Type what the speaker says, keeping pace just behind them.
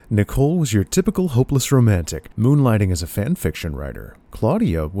Nicole was your typical hopeless romantic, moonlighting as a fan fiction writer.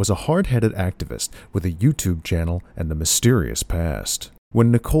 Claudia was a hard-headed activist with a YouTube channel and a mysterious past.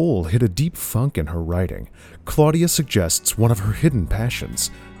 When Nicole hit a deep funk in her writing, Claudia suggests one of her hidden passions,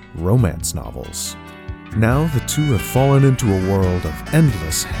 romance novels. Now the two have fallen into a world of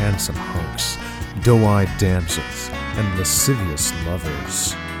endless handsome hunks, doe-eyed damsels, and lascivious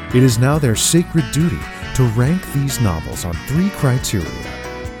lovers. It is now their sacred duty to rank these novels on 3 criteria.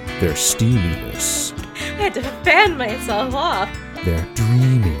 Their steaminess. I had to fan myself off. Their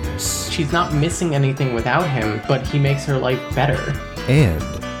dreaminess. She's not missing anything without him, but he makes her life better. And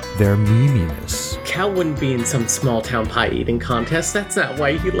their meminess. Cal wouldn't be in some small town pie eating contest. That's not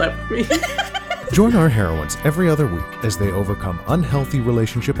why he left me. Join our heroines every other week as they overcome unhealthy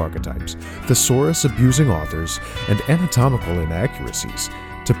relationship archetypes, thesaurus-abusing authors, and anatomical inaccuracies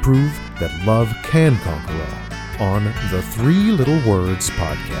to prove that love can conquer all on the 3 Little Words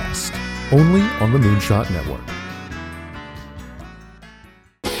podcast, only on the Moonshot Network.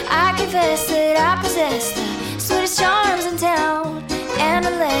 I confess that I possess the sweetest charms in town, and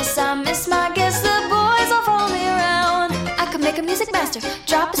unless I miss my guests, the boys all follow me around. I could make a music master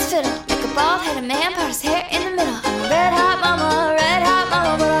drop his fiddle, make a bald-headed man part his hair in the middle. I'm a red hot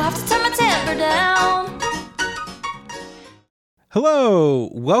mama, but I have to turn my temper down. Hello,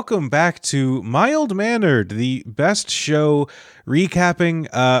 welcome back to Mild Mannered, the best show recapping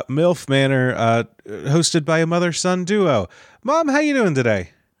MILF Manor, hosted by a mother-son duo. Mom, how you doing today?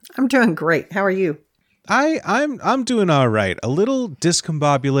 I'm doing great. How are you? I'm doing all right. A little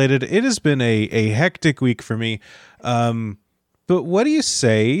discombobulated. It has been a hectic week for me. But what do you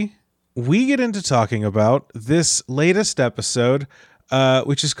say we get into talking about this latest episode,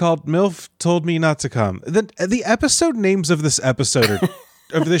 which is called MILF Told Me Not to Come. The episode names of this episode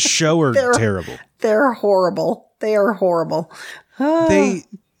of this show are terrible. They're horrible. They are horrible. They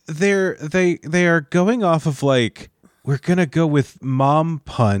are going off of like, we're gonna go with mom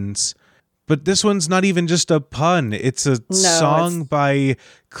puns, but this one's not even just a pun. It's a song by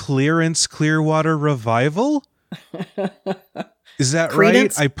Clearwater Revival. Is that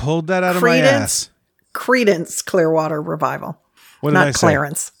right? I pulled that out of my ass. Creedence Clearwater Revival. What did I say?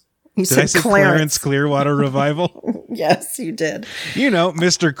 Clarence. You did I say Clarence Clearwater Revival? Yes, you did. You know,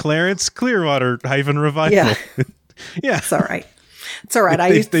 Mr. Clarence Clearwater -Revival. Yeah. Yeah. It's all right. It's all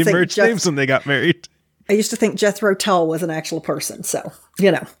right. They merged names when they got married. I used to think Jethro Tull was an actual person, so,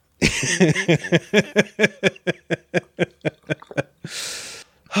 you know.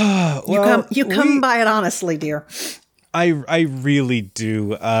 You come by it honestly, dear. I really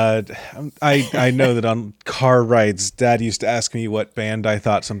do. I know that on car rides, Dad used to ask me what band I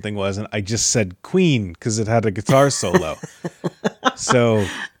thought something was, and I just said Queen because it had a guitar solo. So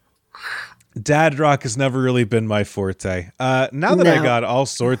dad rock has never really been my forte. Now that I got all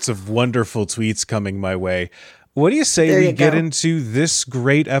sorts of wonderful tweets coming my way, what do you say we get into this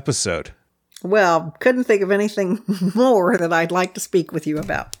great episode? Well, couldn't think of anything more that I'd like to speak with you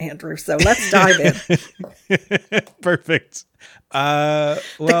about, Andrew. So let's dive in. Perfect. The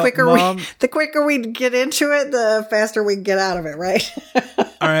quicker we get into it, the faster we can get out of it, right?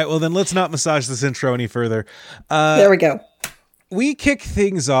 All right. Well, then let's not massage this intro any further. There we go. We kick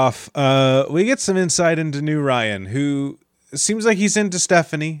things off. We get some insight into new Ryan, who seems like he's into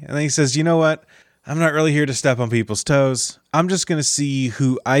Stephanie. And then he says, you know what? I'm not really here to step on people's toes. I'm just going to see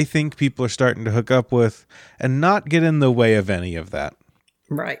who I think people are starting to hook up with and not get in the way of any of that.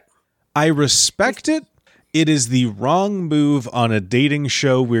 Right. I respect it. It is the wrong move on a dating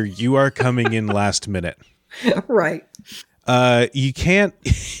show where you are coming in last minute. Right. You can't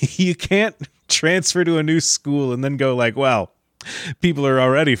transfer to a new school and then go like, well, people are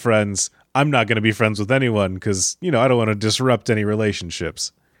already friends. I'm not going to be friends with anyone because, I don't want to disrupt any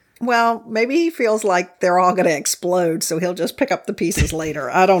relationships. Well, maybe he feels like they're all going to explode, so he'll just pick up the pieces later.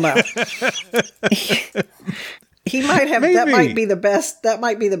 I don't know. He might have. Maybe. That might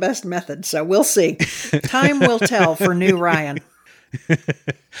be the best method. So we'll see. Time will tell for new Ryan.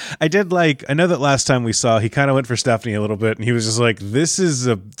 I know that last time we saw, he kind of went for Stephanie a little bit, and he was just like, "This is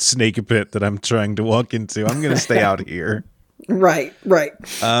a snake pit that I'm trying to walk into. I'm going to stay out here." Right.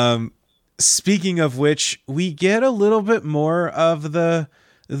 Speaking of which, we get a little bit more of the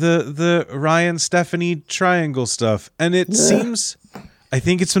Ryan Stephanie triangle stuff, and it seems, I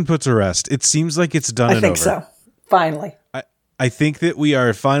think it's been put to rest. It seems like it's done. I think so. Finally, I think that we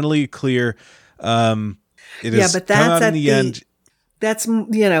are finally clear. But that's at the end. That's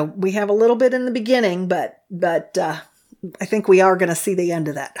we have a little bit in the beginning, but I think we are going to see the end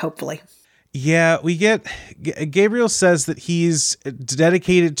of that. Hopefully. Yeah, we get Gabriel says that he's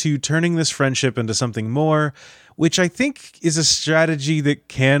dedicated to turning this friendship into something more. which I think is a strategy that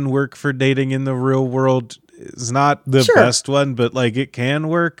can work for dating in the real world. It's not the best one, but like it can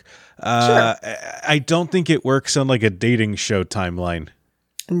work. I don't think it works on like a dating show timeline.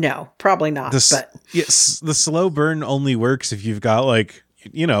 No, probably not. Yes, the slow burn only works if you've got like,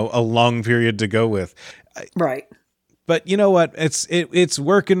 a long period to go with. Right. But you know what? It's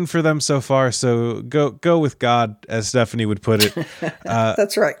working for them so far. So go with God, as Stephanie would put it.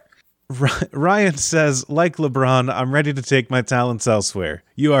 That's right. Ryan says, like LeBron, I'm ready to take my talents elsewhere.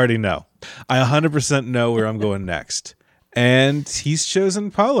 You already know. I 100% know where I'm going next. And he's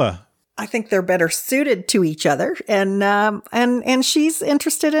chosen Paula. I think they're better suited to each other, and she's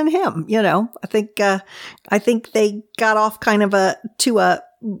interested in him. I think they got off kind of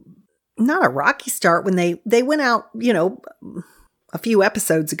not a rocky start when they went out, a few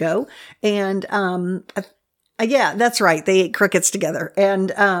episodes ago, and yeah, that's right. They ate crickets together,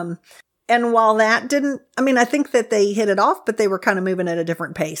 and while that didn't, I think that they hit it off, but they were kind of moving at a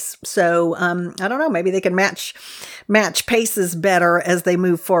different pace. So, I don't know, maybe they can match paces better as they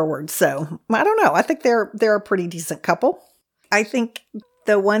move forward. So I don't know. I think they're a pretty decent couple. I think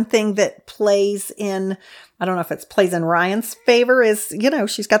the one thing that plays in, I don't know if it plays in Ryan's favor is,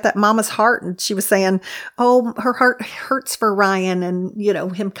 she's got that mama's heart, and she was saying, oh, her heart hurts for Ryan, and,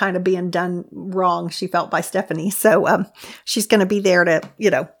 him kind of being done wrong, she felt, by Stephanie. So, she's going to be there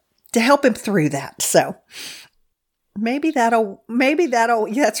to help him through that. So maybe that'll,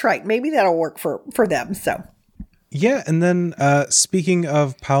 that's right. Maybe that'll work for them. So. Yeah. And then, speaking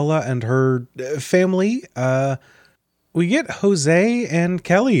of Paula and her family, we get Jose and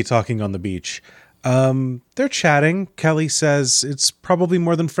Kelly talking on the beach. They're chatting. Kelly says it's probably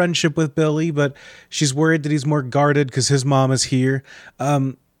more than friendship with Billy, but she's worried that he's more guarded because his mom is here.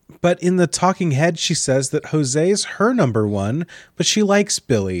 But in the talking head, she says that Jose is her number one, but she likes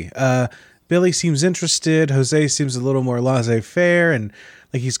Billy. Billy seems interested. Jose seems a little more laissez-faire, and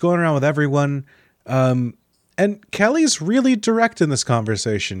like he's going around with everyone. And Kelly's really direct in this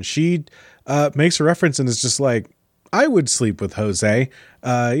conversation. She makes a reference and is just like, I would sleep with Jose.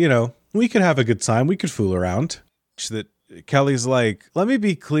 We could have a good time. We could fool around. That Kelly's like, let me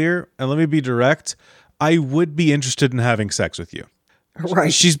be clear and let me be direct. I would be interested in having sex with you.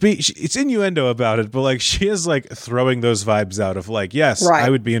 Right. It's innuendo about it, but like she is like throwing those vibes out of like, yes, right. I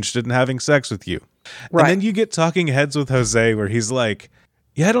would be interested in having sex with you. Right. And then you get talking heads with Jose where he's like,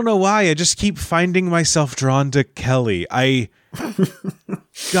 yeah, I don't know why. I just keep finding myself drawn to Kelly.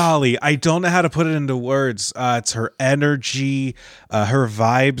 Golly, I don't know how to put it into words. It's her energy. Her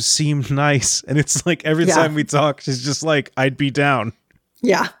vibes seem nice. And it's like every time we talk, she's just like, I'd be down.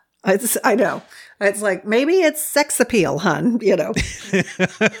 Yeah, I know. It's like, maybe it's sex appeal, hun,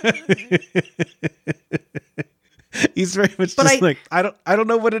 He's very much like, I don't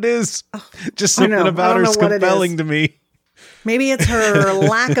know what it is. Just something about her is compelling to me. Maybe it's her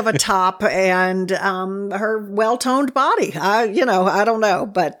lack of a top and her well-toned body. I don't know,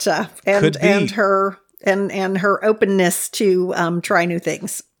 but and her openness to try new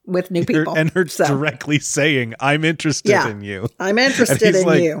things with new people, and her directly saying, "I'm interested in you. I'm interested in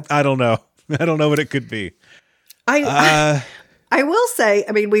you." I don't know. I don't know what it could be. I will say,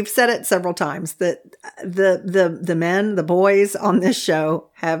 we've said it several times that the boys on this show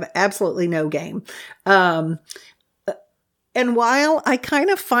have absolutely no game. And while I kind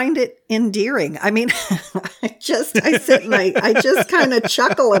of find it endearing, I sit and I just kind of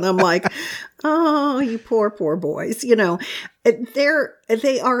chuckle, and I'm like, oh, you poor boys. They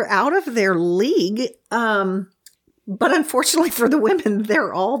are out of their league. But unfortunately for the women,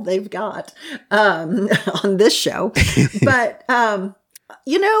 they're all they've got on this show. But like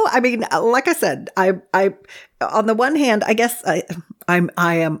I said, I on the one hand, I guess I am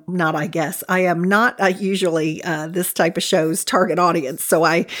not usually this type of show's target audience. So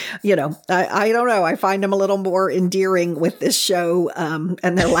I don't know. I find them a little more endearing with this show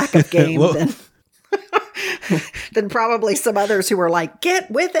and their lack of game than probably some others who were like,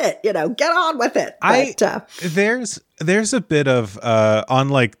 get with it, get on with it. But, there's a bit of on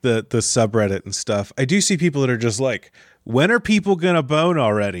like the subreddit and stuff. I do see people that are just like, when are people gonna bone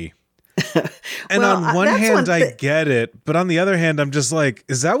already? And on one hand, I get it, but on the other hand, I'm just like,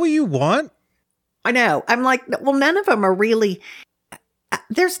 is that what you want? I know. I'm like, well, none of them are really.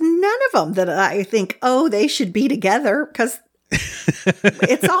 There's none of them that I think, oh, they should be together, because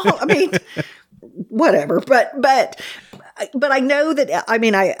it's all. Whatever. But I know that.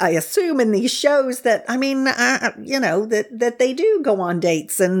 I assume in these shows that that they do go on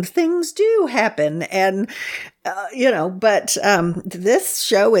dates and things do happen, and But this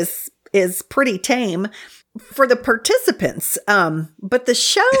show is pretty tame. for the participants. But the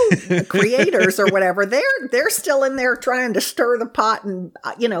show creators or whatever, they're still in there trying to stir the pot and,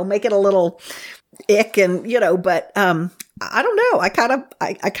 make it a little ick and, but, I don't know. I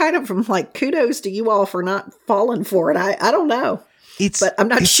kind of am like, kudos to you all for not falling for it. I don't know. But I'm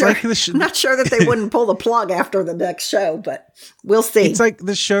not sure. Like I'm not sure that they wouldn't pull the plug after the next show, but we'll see. It's like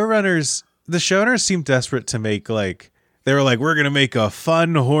the showrunners seem desperate to make they were like, we're going to make a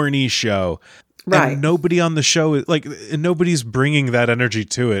fun, horny show. Right. And nobody on the show is nobody's bringing that energy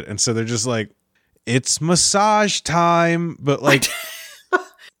to it. And so they're just like, it's massage time. But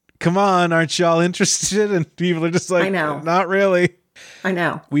come on, aren't y'all interested? And people are just like, I know. Not really. I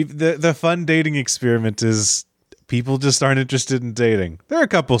know. The fun dating experiment is people just aren't interested in dating. There are a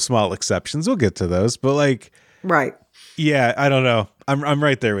couple small exceptions. We'll get to those. But right. Yeah, I don't know. I'm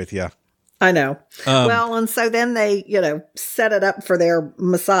right there with you. I know. Well, and so then they, set it up for their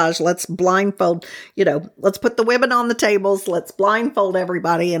massage. Let's blindfold, let's put the women on the tables. Let's blindfold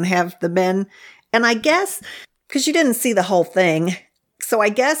everybody and have the men. And I guess, because you didn't see the whole thing. So I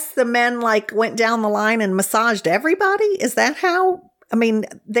guess the men went down the line and massaged everybody. Is that how? I mean,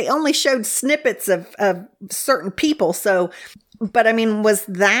 they only showed snippets of certain people. So, but I mean, was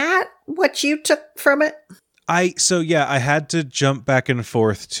that what you took from it? I had to jump back and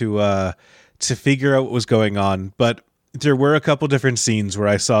forth to figure out what was going on, but there were a couple different scenes where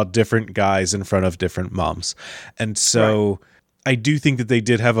I saw different guys in front of different moms. And so I do think that they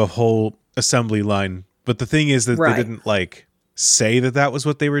did have a whole assembly line, but the thing is that they didn't say that was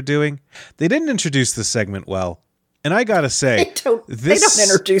what they were doing. They didn't introduce the segment well. And I gotta say, they don't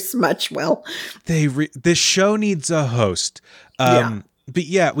introduce much well. This show needs a host. But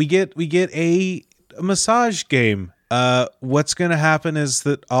yeah, we get a massage game. What's going to happen is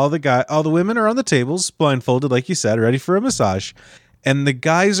that all the women are on the tables, blindfolded, like you said, ready for a massage. And the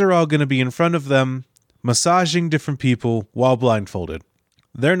guys are all going to be in front of them, massaging different people while blindfolded.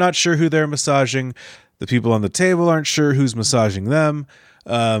 They're not sure who they're massaging. The people on the table aren't sure who's massaging them.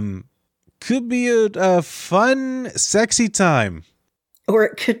 Could be a fun, sexy time. Or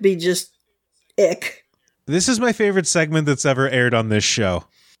it could be just ick. This is my favorite segment that's ever aired on this show.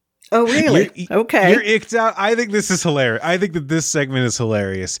 Oh, really? Okay. You're icked out. I think this is hilarious. I think that this segment is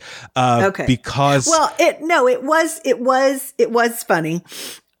hilarious. Okay. Because it was funny.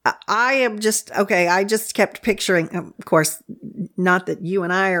 I am just okay. I just kept picturing, of course, not that you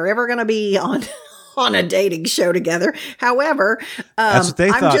and I are ever going to be on a dating show together. However, that's what they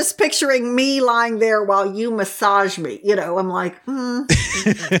I'm thought. just picturing me lying there while you massage me. I'm like,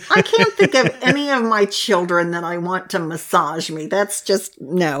 I can't think of any of my children that I want to massage me. That's just,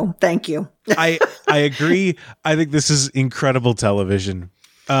 no, thank you. I agree. I think this is incredible television.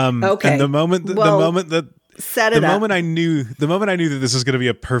 Okay. And the moment I knew that this was going to be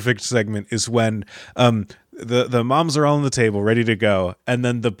a perfect segment is when the moms are all on the table ready to go, and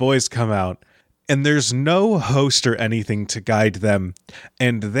then the boys come out. And there's no host or anything to guide them.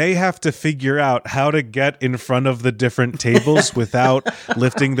 And they have to figure out how to get in front of the different tables without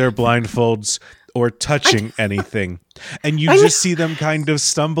lifting their blindfolds or touching anything. And you just see them kind of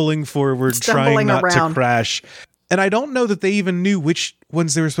stumbling forward, trying not to crash. And I don't know that they even knew which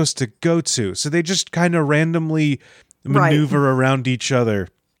ones they were supposed to go to. So they just kind of randomly maneuver around each other.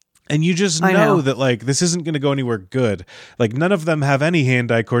 And you just know that this isn't going to go anywhere good. None of them have any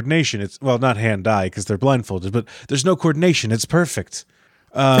hand-eye coordination. It's not hand-eye because they're blindfolded, but there's no coordination. It's perfect.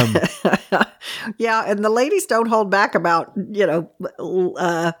 Yeah, and the ladies don't hold back about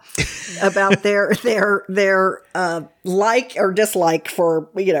about their like or dislike for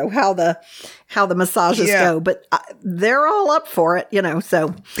how the massages go, but they're all up for it, so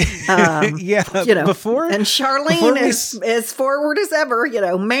before and Charlene is forward as ever,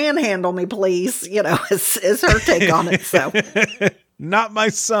 manhandle me please, is her take on it. So not my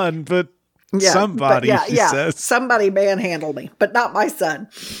son, but somebody, she says. Somebody manhandle me, but not my son.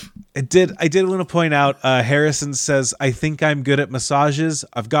 I did want to point out, Harrison says, I think I'm good at massages.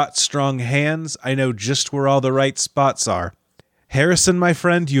 I've got strong hands. I know just where all the right spots are. Harrison, my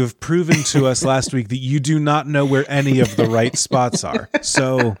friend, you have proven to us last week that you do not know where any of the right spots are.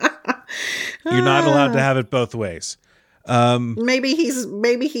 So you're not allowed to have it both ways. Maybe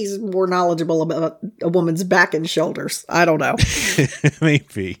he's more knowledgeable about a woman's back and shoulders. I don't know.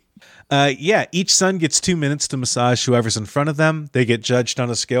 Maybe. Each son gets 2 minutes to massage whoever's in front of them. They get judged on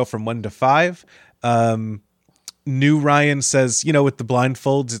a scale from 1 to 5. New Ryan says, with the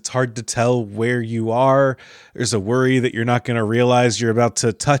blindfolds, it's hard to tell where you are. There's a worry that you're not going to realize you're about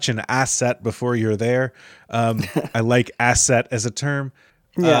to touch an asset before you're there. I like asset as a term.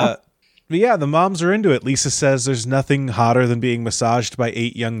 Yeah. yeah, the moms are into it. Lisa says there's nothing hotter than being massaged by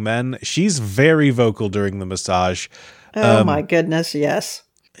 8 young men. She's very vocal during the massage. Oh my goodness, yes.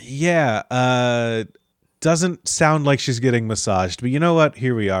 Yeah, doesn't sound like she's getting massaged, but you know what?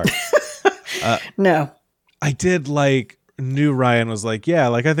 Here we are. No. I did knew Ryan was like,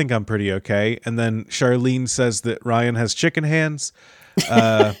 yeah, I think I'm pretty okay. And then Charlene says that Ryan has chicken hands.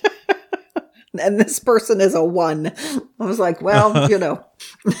 And this person is a 1. I was like, well,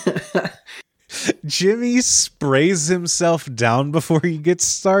 Jimmy sprays himself down before he gets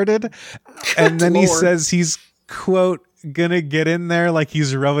started. And then he says he's, quote, gonna get in there like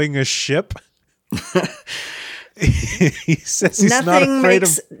he's rowing a ship. He says he's not afraid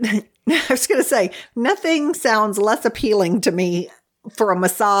of... I was going to say, nothing sounds less appealing to me for a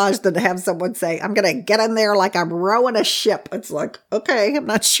massage than to have someone say, I'm going to get in there like I'm rowing a ship. It's like, okay, I'm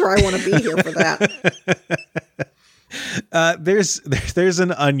not sure I want to be here for that. There's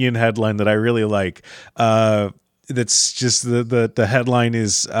an Onion headline that I really like. That's just the headline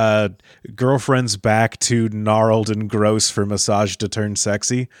is girlfriend's back too gnarled and gross for massage to turn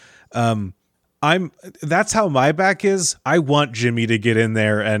sexy. That's how my back is. I want Jimmy to get in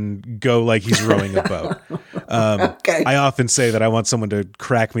there and go like he's rowing a boat. Okay. I often say that I want someone to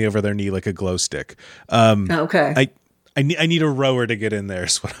crack me over their knee like a glow stick. Okay. I need a rower to get in there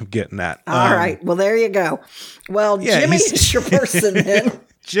is what I'm getting at. All right. Well, there you go. Well, yeah, Jimmy is your person then.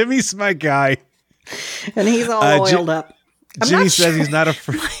 Jimmy's my guy. And he's all oiled up. Jimmy says he's not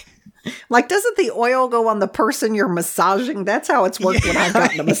afraid. Doesn't the oil go on the person you're massaging? That's how it's worked when I've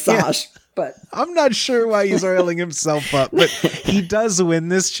gotten a massage. Yeah. But I'm not sure why he's oiling himself up, but he does win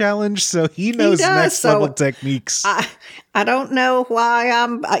this challenge, so he knows next level techniques. I don't know why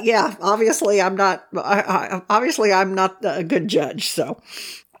I'm. Obviously I'm not. Obviously I'm not a good judge. So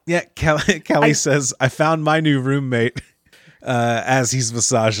yeah, Kelly says I found my new roommate as he's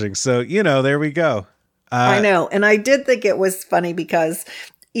massaging. So there we go. I know, and I did think it was funny because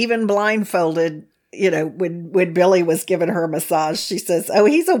even blindfolded. When Billy was giving her a massage, she says, "Oh,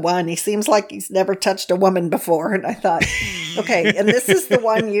 he's a 1. He seems like he's never touched a woman before." And I thought, okay, and this is the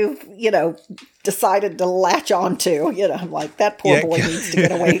one you've, decided to latch onto. I'm like, that poor boy needs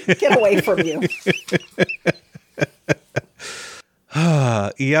to get away from you.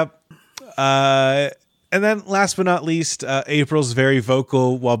 Yep. And then last but not least, April's very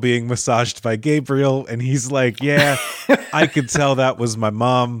vocal while being massaged by Gabriel. And he's like, yeah, I could tell that was my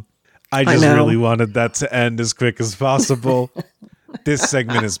mom. I just really wanted that to end as quick as possible. This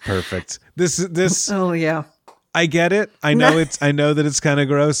segment is perfect. This. Oh yeah. I get it. I know that it's kind of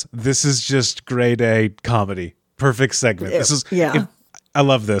gross. This is just grade A comedy. Perfect segment. I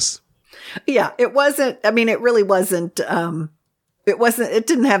love this. Yeah, it wasn't. I mean, it really wasn't. It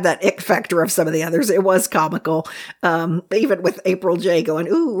didn't have that ick factor of some of the others. It was comical. Even with April J going,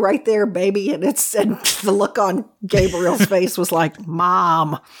 "Ooh, right there, baby." And the look on Gabriel's face was like,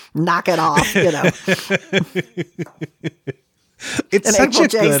 "Mom, knock it off," It's and such April a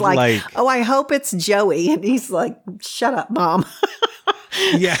J's good, like, "Oh, I hope it's Joey." And he's like, "Shut up, Mom."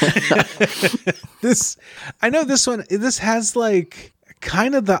 Yeah. I know this one, this has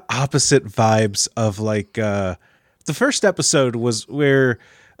kind of the opposite vibes of the first episode was where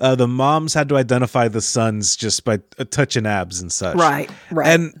the moms had to identify the sons just by touching abs and such. Right.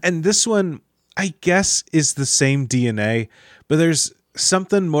 And this one, I guess, is the same DNA, but there's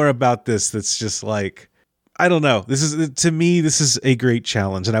something more about this that's just I don't know. To me, this is a great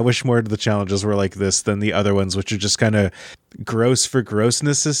challenge, and I wish more of the challenges were like this than the other ones, which are just kind of gross for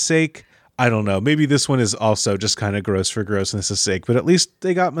grossness' sake. I don't know. Maybe this one is also just kind of gross for grossness' sake, but at least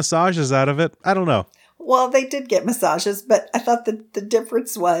they got massages out of it. I don't know. Well, they did get massages, but I thought the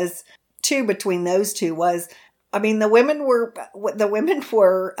difference was between those two was, I mean, the women were, they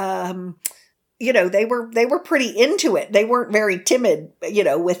were pretty into it. They weren't very timid,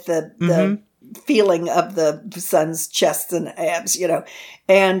 with the feeling of the son's chests and abs,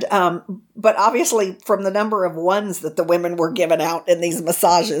 and, but obviously from the number of ones that the women were giving out in these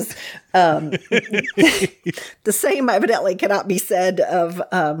massages, the same evidently cannot be said of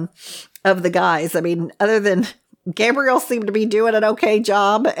the guys. I mean, other than Gabriel seemed to be doing an okay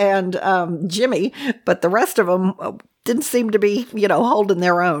job and Jimmy, but the rest of them didn't seem to be, holding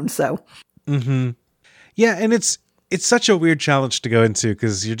their own. So, yeah, and it's such a weird challenge to go into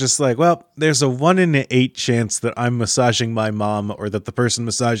because you're just like, well, there's a 1 in 8 chance that I'm massaging my mom or that the person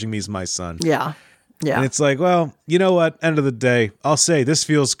massaging me is my son. Yeah. Yeah. And it's like, well, you know what? End of the day, I'll say this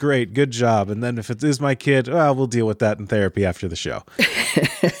feels great. Good job. And then if it is my kid, well, we'll deal with that in therapy after the show.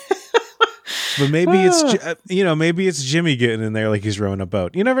 But maybe it's Jimmy getting in there like he's rowing a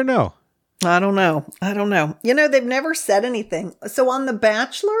boat. You never know. I don't know. They've never said anything. So on The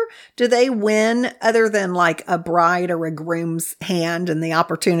Bachelor, do they win other than like a bride or a groom's hand and the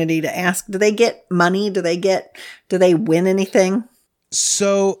opportunity to ask? Do they get money? Do they win anything?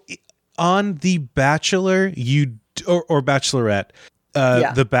 So on The Bachelor, or Bachelorette,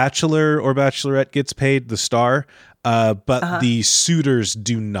 the Bachelor or Bachelorette gets paid, the star, but the suitors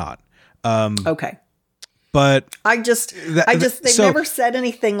do not. Okay. But they've never said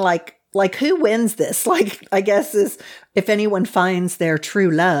anything like who wins this? Like, I guess is if anyone finds their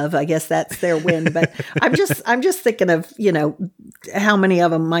true love, I guess that's their win. But I'm just thinking of, how many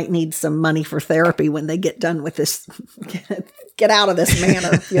of them might need some money for therapy when they get done with this, get out of this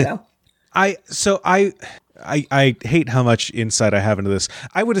manor, I hate how much insight I have into this.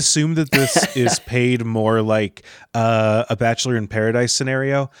 I would assume that this is paid more like a Bachelor in Paradise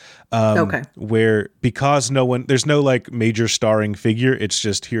scenario. Okay. Where because there's no like major starring figure, it's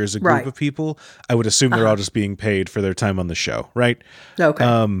just here's a group of people. I would assume they're all just being paid for their time on the show, right? Okay.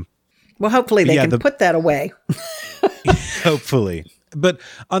 Well, hopefully they can put that away. Hopefully. But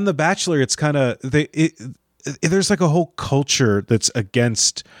on The Bachelor, it's kind of there's like a whole culture that's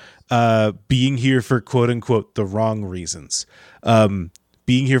against being here for quote unquote the wrong reasons.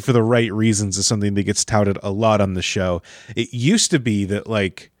 Being here for the right reasons is something that gets touted a lot on the show. It used to be that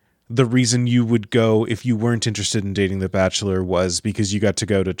like the reason you would go if you weren't interested in dating The Bachelor was because you got to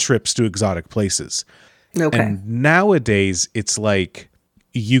go to trips to exotic places. Okay. And nowadays it's like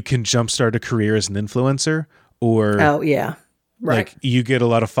you can jumpstart a career as an influencer or right. Like you get a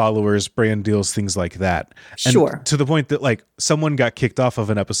lot of followers, brand deals, things like that. And sure. to the point that like someone got kicked off of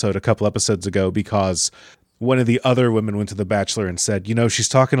an episode a couple episodes ago because one of the other women went to The Bachelor and said, she's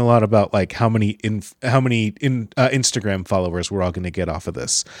talking a lot about like how many Instagram followers we're all going to get off of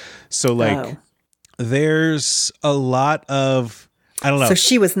this. So like there's a lot of, I don't know. So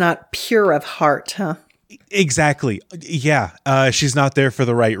she was not pure of heart, huh? Exactly. Yeah. She's not there for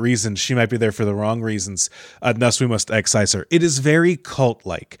the right reasons. She might be there for the wrong reasons. Thus we must excise her. It is very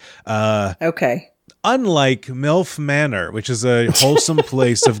cult-like. Okay. Unlike MILF Manor, which is a wholesome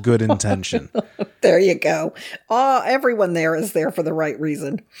place of good intention. There you go. Everyone there is there for the right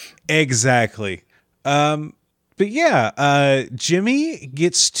reason. Exactly. But yeah, Jimmy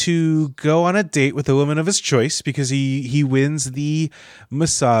gets to go on a date with a woman of his choice because he wins the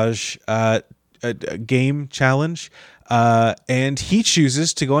massage game challenge, and he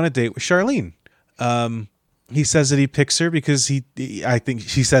chooses to go on a date with Charlene. He says that he picks her because I think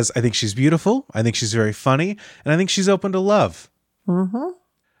she's beautiful. I think she's very funny, and I think she's open to love. Mm-hmm.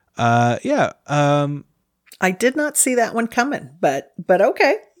 Yeah. I did not see that one coming, but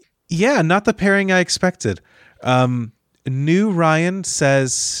okay. Yeah, not the pairing I expected. New Ryan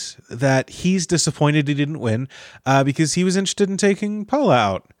says that he's disappointed he didn't win because he was interested in taking Paula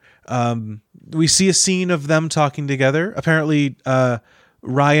out. We see a scene of them talking together. Apparently,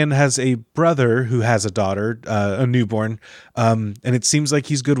 Ryan has a brother who has a daughter, a newborn, and it seems like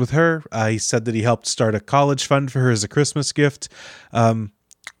he's good with her. He said that he helped start a college fund for her as a Christmas gift.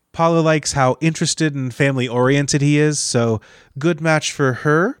 Paula likes how interested and family-oriented he is, so good match for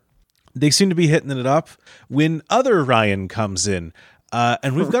her. They seem to be hitting it up when other Ryan comes in,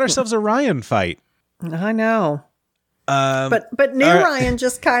 and we've got ourselves a Ryan fight. I know. But new Ryan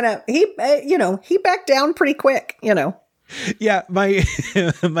just kind of, he backed down pretty quick, Yeah,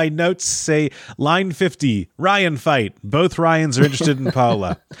 my notes say line 50, Ryan fight. Both Ryans are interested in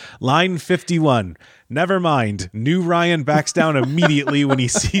Paula. Line 51, never mind. New Ryan backs down immediately when he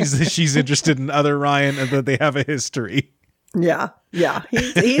sees that she's interested in other Ryan and that they have a history. Yeah.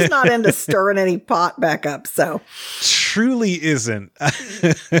 He's not into stirring any pot back up, so. Truly isn't.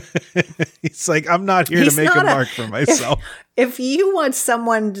 It's like, I'm not here to make a mark for myself. If you want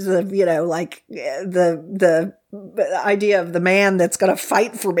someone to, like the idea of the man that's going to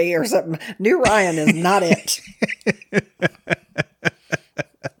fight for me or something, New Ryan is not it.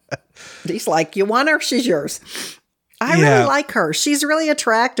 He's like, you want her? She's yours. I really like her. She's really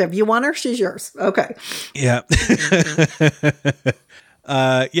attractive. You want her? She's yours. Okay. Yeah.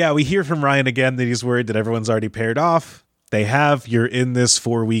 We hear from Ryan again that he's worried that everyone's already paired off. They have. You're in this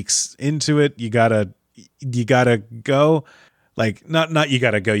 4 weeks into it. You gotta go. Like, not you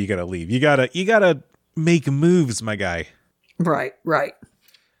gotta go, you gotta leave. You gotta make moves, my guy. Right.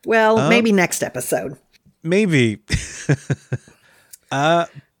 Well, maybe next episode. Maybe.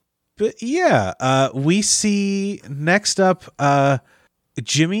 But yeah, we see next up,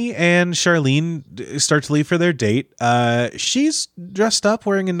 Jimmy and Charlene start to leave for their date. She's dressed up,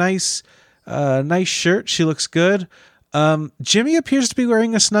 wearing a nice shirt. She looks good. Jimmy appears to be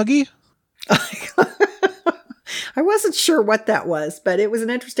wearing a Snuggie. I wasn't sure what that was, but it was an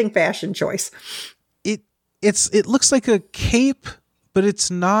interesting fashion choice. It looks like a cape, but it's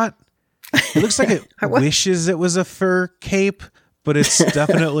not. It looks like it wishes it was a fur cape, but it's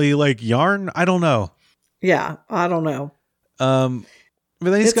definitely like yarn. I don't know. Yeah, I don't know. But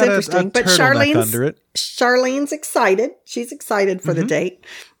then he's got a turtleneck under it. Charlene's excited. She's excited for the date.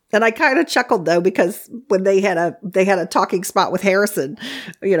 And I kind of chuckled though, because when they had a talking spot with Harrison,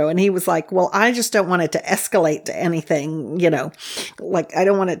 and he was like, well, I just don't want it to escalate to anything, like I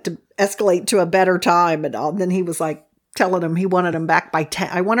don't want it to escalate to a better time and all. And then he was like telling him he wanted him back by 10.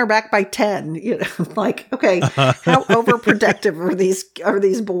 I want her back by 10, like, okay, how overprotective are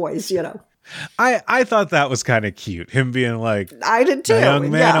these boys, I thought that was kind of cute. Him being like, I did too.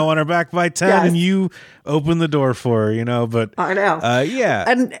 Young man, I want her back by 10, and you open the door for her, but I know. Yeah.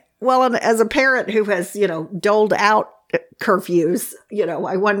 And as a parent who has, doled out curfews,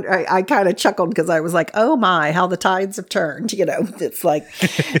 I wonder, I kind of chuckled because I was like, oh my, how the tides have turned, it's like,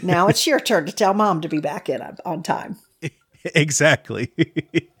 now it's your turn to tell mom to be back in on time. Exactly.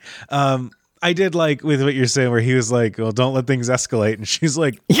 I did like with what you're saying, where he was like, well, don't let things escalate. And she's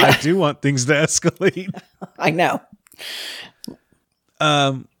like, I do want things to escalate. I know.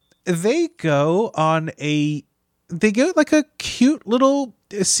 They go like a cute little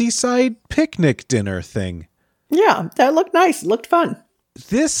seaside picnic dinner thing. Yeah, that looked nice. It looked fun.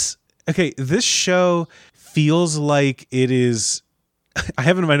 This show feels like it is. I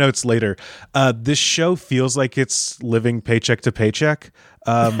have it in my notes later. This show feels like it's living paycheck to paycheck.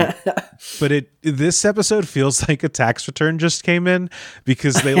 But this episode feels like a tax return just came in,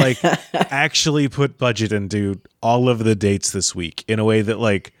 because they like actually put budget into all of the dates this week in a way that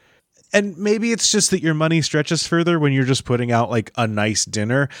like, and maybe it's just that your money stretches further when you're just putting out like a nice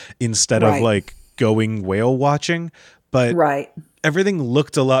dinner instead of like going whale watching. But everything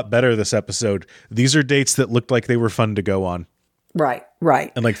looked a lot better this episode. These are dates that looked like they were fun to go on. Right.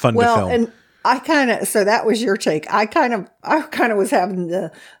 And like fun to film. And I so that was your take. I kind of was having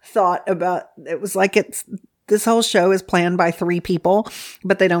the thought about, it was like this whole show is planned by 3 people,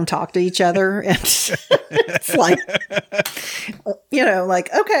 but they don't talk to each other. And it's like,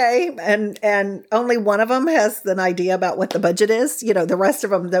 like, okay. And only one of them has an idea about what the budget is. The rest of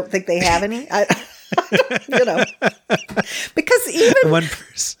them don't think they have any. Because even one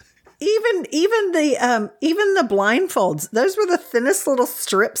person. Even the blindfolds, those were the thinnest little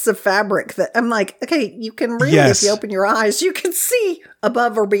strips of fabric that I'm like, okay, you can really, if you open your eyes, you can see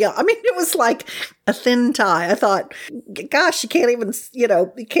above or beyond. I mean, it was like a thin tie. I thought, gosh, you can't even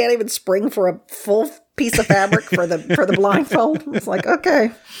spring for a full piece of fabric for the blindfold. It's like,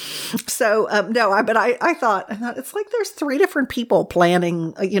 okay. So, but I thought it's like there's 3 different people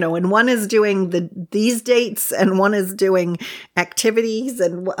planning, and one is doing these dates and one is doing activities,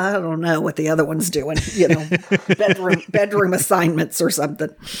 and I don't know what the other one's doing, bedroom assignments or something,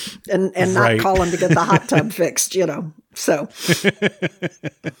 and not calling to get the hot tub fixed, so.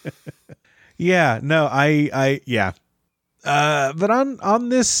 Yeah, no, yeah. But on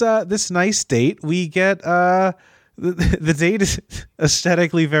this nice date, we get the date is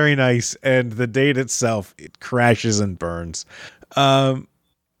aesthetically very nice, and the date itself, it crashes and burns. At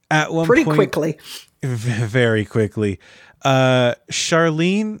one pretty point, quickly, very quickly.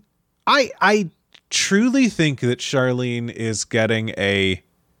 Charlene, I truly think that Charlene is getting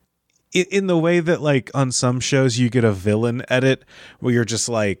in the way that like on some shows you get a villain edit where you're just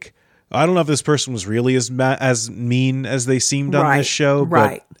like, I don't know if this person was really as mean as they seemed on this show,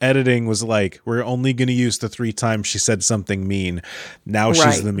 but editing was like, we're only going to use the 3 times she said something mean. Now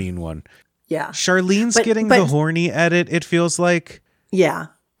she's the mean one. Yeah. Charlene's getting the horny edit, it feels like. Yeah.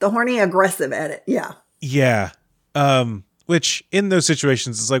 The horny aggressive edit. Yeah. Yeah. Which in those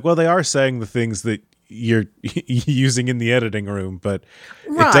situations, it's like, well, they are saying the things that you're using in the editing room, but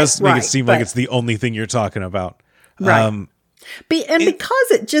it does make it seem like it's the only thing you're talking about. Right.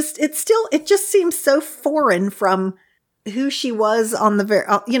 Because it just seems so foreign from who she was on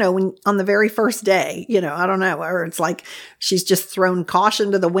the on the very first day, I don't know, or it's like she's just thrown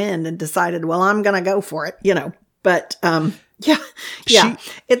caution to the wind and decided, well, I'm going to go for it, but,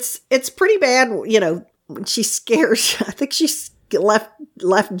 it's pretty bad. When she scares, I think she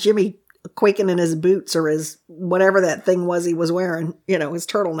left Jimmy quaking in his boots or his, whatever that thing was he was wearing, his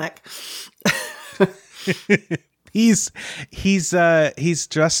turtleneck. He's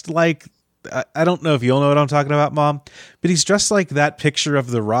dressed like, I don't know if you'll know what I'm talking about, Mom, but he's dressed like that picture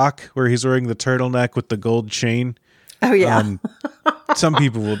of The Rock where he's wearing the turtleneck with the gold chain. Oh yeah. Some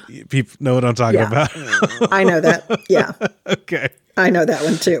people know what I'm talking about. I know that. Yeah. Okay. I know that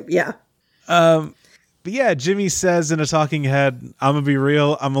one too. Yeah. But yeah, Jimmy says in a talking head, I'm going to be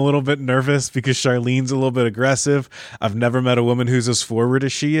real, I'm a little bit nervous because Charlene's a little bit aggressive. I've never met a woman who's as forward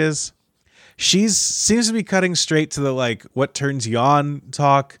as she is. Seems to be cutting straight to the, like, what turns you on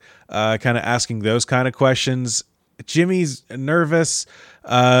talk, kind of asking those kind of questions. Jimmy's nervous.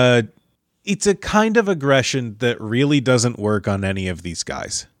 It's a kind of aggression that really doesn't work on any of these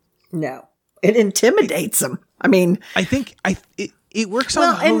guys. No. It intimidates them. I mean, I think it works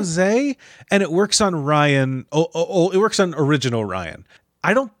on Jose and it works on Ryan. It works on original Ryan.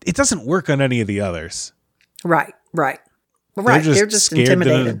 It doesn't work on any of the others. Right. They're just scared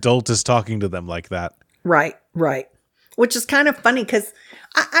intimidated. that an adult is talking to them like that. Right. Which is kind of funny because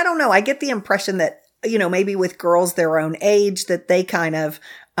I don't know. I get the impression that, maybe with girls their own age that they kind of,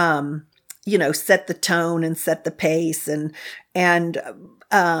 set the tone and set the pace and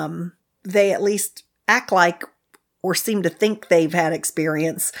they at least act like or seem to think they've had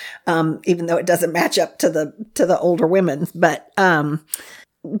experience, even though it doesn't match up to the older women. But I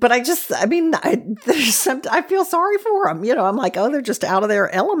feel sorry for them. I'm like, oh, they're just out of their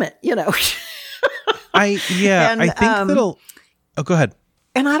element, I think that'll. Oh, go ahead.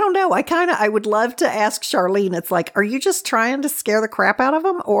 And I don't know. I would love to ask Charlene. It's like, are you just trying to scare the crap out of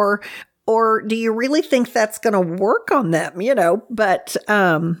them, or do you really think that's going to work on them? But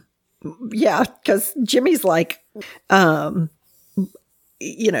yeah, because Jimmy's like, the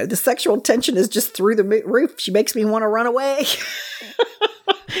sexual tension is just through the roof. She makes me want to run away.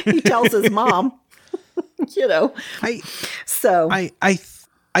 He tells his mom.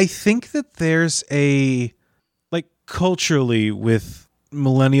 I think that there's a, like, culturally with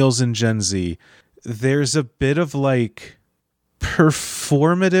millennials and Gen Z, there's a bit of like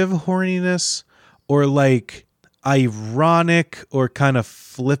performative horniness or like ironic or kind of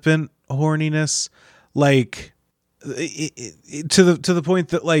flippant horniness, like to the point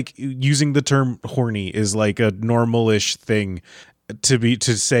that like using the term horny is like a normal-ish thing to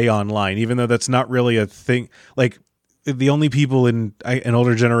say online, even though that's not really a thing. Like the only people in an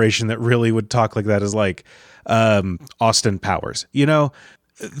older generation that really would talk like that is like Austin Powers.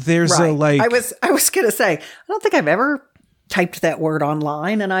 There's right. a like. I was gonna say I don't think I've ever typed that word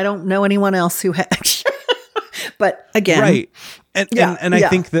online, and I don't know anyone else who has. But again, right, and I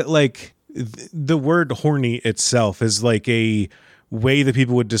think that like the word horny itself is like a way that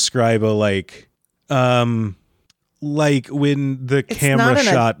people would describe a like when the camera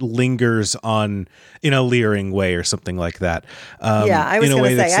shot lingers on in a leering way or something like that. I was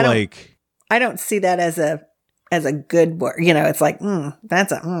going to say I don't see that as a good word. It's like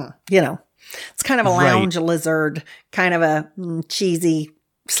that's a it's kind of a lounge lizard, kind of a cheesy,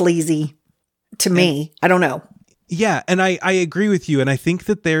 sleazy to me. I don't know. Yeah, and I agree with you, and I think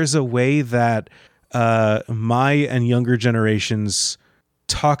that there's a way that my and younger generations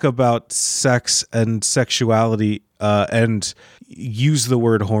talk about sex and sexuality and use the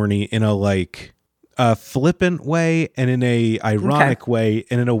word horny in a like flippant way and in a ironic way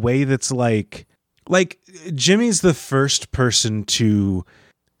and in a way that's like Jimmy's the first person to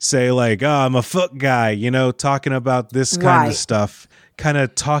say like, oh, I'm a foot guy, talking about this kind of stuff, kind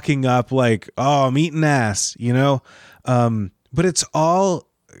of talking up like, oh, I'm eating ass, but it's all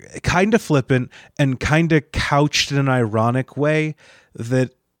kind of flippant and kind of couched in an ironic way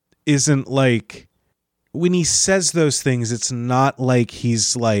that isn't like, when he says those things, it's not like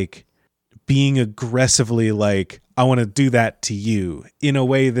he's like being aggressively like, I want to do that to you, in a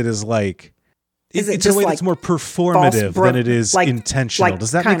way that is like, it's a way that's more performative than it is intentional.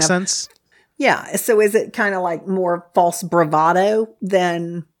 Does that make sense? Yeah. So is it kind of like more false bravado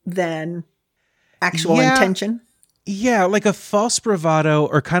than actual intention? Yeah, like a false bravado,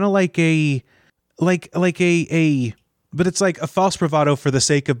 or kind of like a but it's like a false bravado for the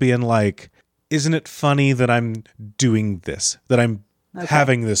sake of being like, isn't it funny that I'm doing this, that I'm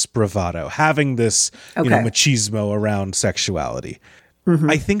having this bravado, having this machismo around sexuality.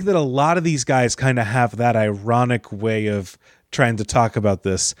 Mm-hmm. I think that a lot of these guys kind of have that ironic way of trying to talk about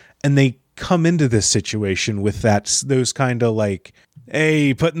this, and they come into this situation with those kind of like,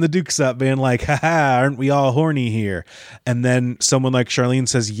 hey, putting the dukes up, being like, haha, aren't we all horny here? And then someone like Charlene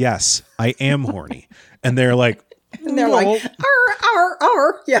says, yes, I am horny. And they're like, like,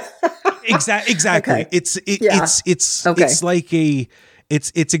 yeah. Exactly. Okay. It's like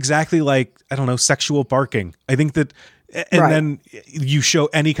it's exactly like, I don't know, sexual barking. I think that, and then you show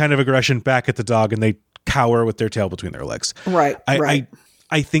any kind of aggression back at the dog and they cower with their tail between their legs. Right.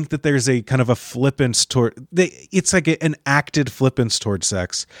 I think that there's a kind of a flippance it's like an acted flippance towards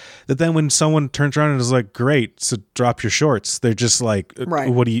sex, that then when someone turns around and is like, great, so drop your shorts, they're just like,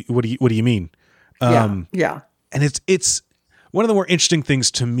 what do you mean? Yeah. And it's one of the more interesting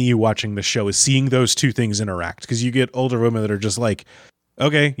things to me watching the show is seeing those two things interact, because you get older women that are just like,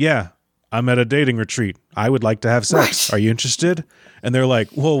 okay, yeah, I'm at a dating retreat. I would like to have sex. Right. Are you interested? And they're like,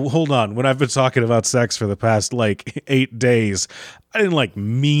 well, hold on. When I've been talking about sex for the past 8 days, I didn't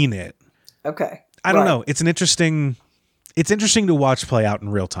mean it. Okay. I don't know. It's interesting to watch play out in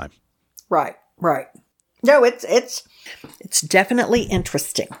real time. Right. No, it's definitely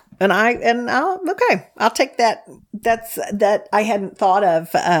interesting. And I'll take that. That I hadn't thought of.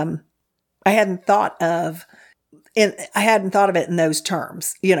 I hadn't thought of it in those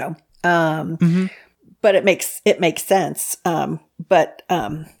terms, but it makes sense. But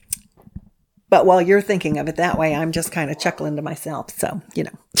while you're thinking of it that way, I'm just kind of chuckling to myself. So,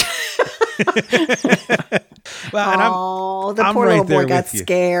 Well, the poor little boy got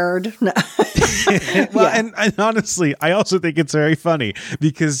scared. No. Well, and honestly, I also think it's very funny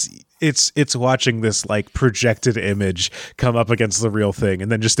because it's watching this projected image come up against the real thing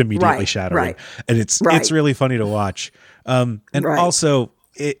and then just immediately shattering. And it's really funny to watch. Also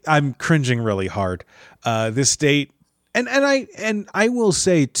I'm cringing really hard. This date, and I will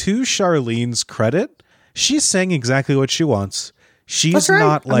say, to Charlene's credit, she's saying exactly what she wants. She's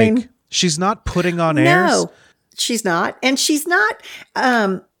not she's not putting on airs. No, she's not. And she's not,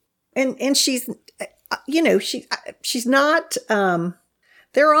 and she's, she's not,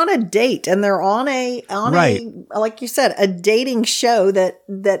 they're on a date and they're on a, like you said, a dating show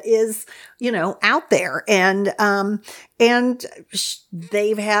that is, out there. And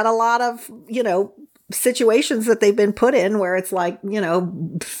they've had a lot of, situations that they've been put in where it's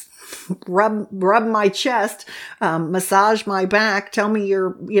rub my chest, massage my back, tell me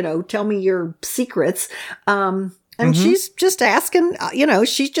your secrets. And she's just asking,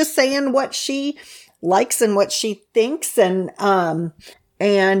 she's just saying what she likes and what she thinks. And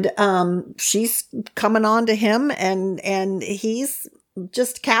she's coming on to him and he's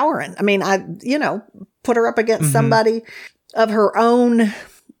just cowering. I mean, put her up against somebody of her own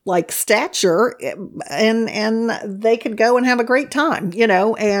stature and they could go and have a great time,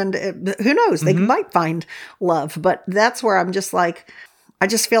 and who knows, they might find love. But that's where I'm just I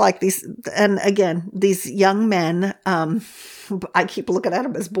just feel like these young men, I keep looking at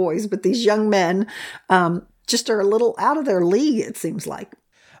them as boys, but these young men, just are a little out of their league, it seems like.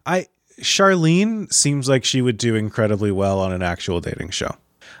 Charlene seems like she would do incredibly well on an actual dating show.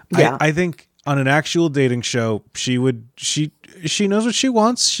 Yeah. I think on an actual dating show, she knows what she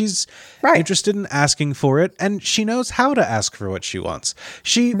wants. She's interested in asking for it, and she knows how to ask for what she wants.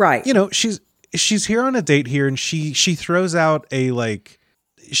 She's here on a date here, and she throws out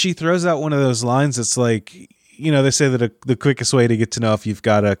one of those lines that's they say that the quickest way to get to know if you've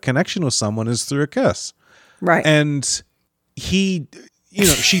got a connection with someone is through a kiss. Right. And she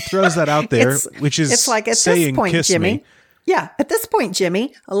throws that out there, which is it's like at saying, this point, kiss Jimmy. me. Yeah, at this point,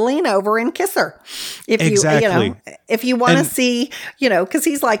 Jimmy, lean over and kiss her. If you want to see, because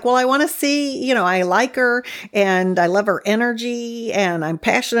he's like, well, I want to see, I like her and I love her energy and I'm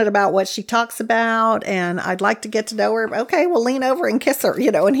passionate about what she talks about and I'd like to get to know her. Okay, well, lean over and kiss her,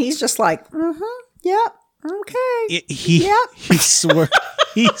 and he's just like, yep, okay, he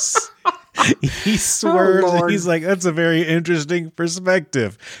swerves. Oh, he's like, that's a very interesting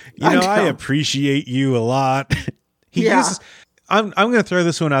perspective. I appreciate you a lot. I'm going to throw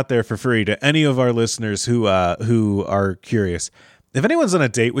this one out there for free to any of our listeners who are curious. If anyone's on a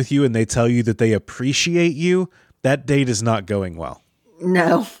date with you and they tell you that they appreciate you, that date is not going well.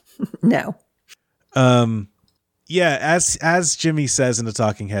 No. Yeah, as Jimmy says in The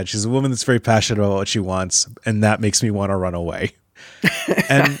Talking Head, she's a woman that's very passionate about what she wants, and that makes me want to run away.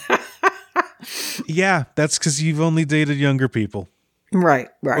 And yeah, that's because you've only dated younger people. Right.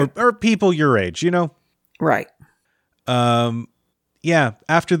 Or people your age, Right. Yeah,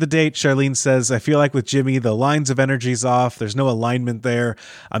 after the date, Charlene says, I feel like with Jimmy, the lines of energy's off. There's no alignment there.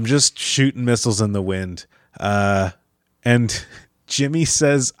 I'm just shooting missiles in the wind. And Jimmy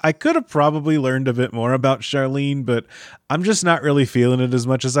says, I could have probably learned a bit more about Charlene, but I'm just not really feeling it as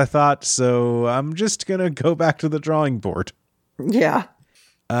much as I thought. So I'm just going to go back to the drawing board. Yeah.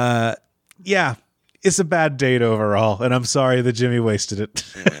 Yeah, it's a bad date overall. And I'm sorry that Jimmy wasted it.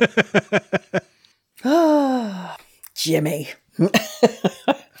 Oh, Jimmy.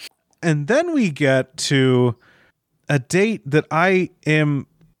 And then we get to a date that I am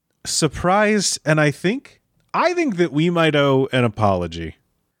surprised, and I think that we might owe an apology.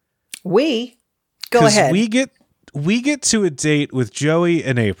 Go ahead. We get to a date with Joey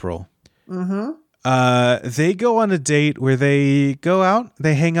and April. Mm-hmm. They go on a date where they go out,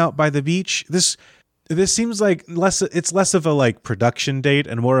 they hang out by the beach. This seems like less of a production date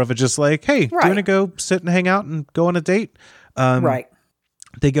and more of a just hey, do you want to go sit and hang out and go on a date? Right.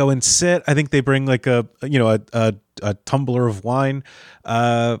 They go and sit. I think they bring like a tumbler of wine.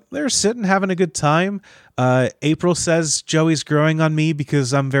 They're sitting having a good time. April says Joey's growing on me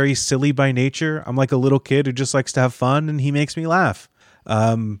because I'm very silly by nature. I'm like a little kid who just likes to have fun, and he makes me laugh.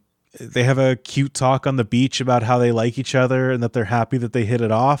 They have a cute talk on the beach about how they like each other and that they're happy that they hit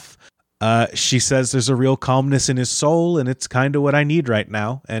it off. She says there's a real calmness in his soul, and it's kind of what I need right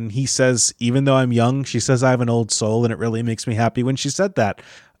now. And he says, even though I'm young, she says I have an old soul, and it really makes me happy when she said that.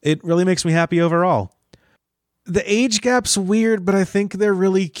 It really makes me happy overall. The age gap's weird, but I think they're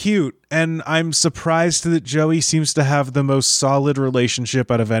really cute. And I'm surprised that Joey seems to have the most solid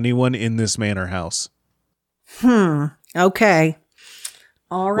relationship out of anyone in this manor house. Okay.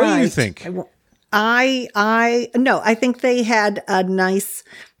 All right. What do you think? I think they had a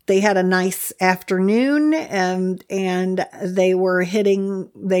nice afternoon, and they were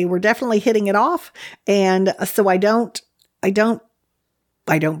definitely hitting it off. And so I don't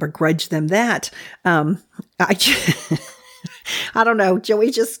begrudge them that. I don't know.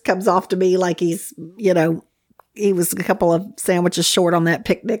 Joey just comes off to me like he's, he was a couple of sandwiches short on that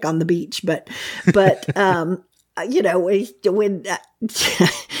picnic on the beach, but when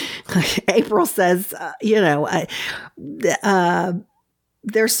April says,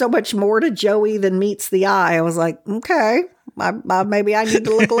 there's so much more to Joey than meets the eye. I was like, okay, maybe I need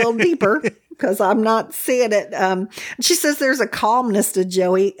to look a little deeper because I'm not seeing it. She says there's a calmness to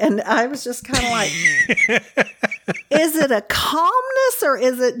Joey, and I was just kind of like, is it a calmness or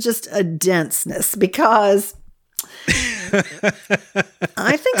is it just a denseness? Because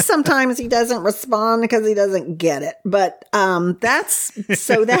I think sometimes he doesn't respond because he doesn't get it. But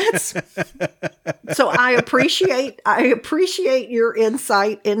so I appreciate your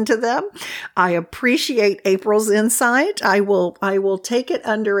insight into them. I appreciate April's insight. I will take it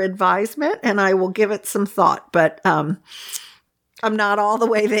under advisement and I will give it some thought. But I'm not all the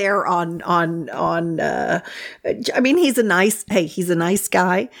way there on I mean, he's a nice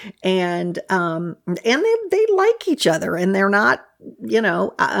guy, and they like each other, and they're not,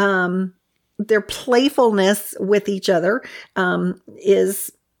 their playfulness with each other,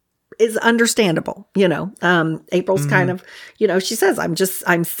 is understandable. April's kind of, she says,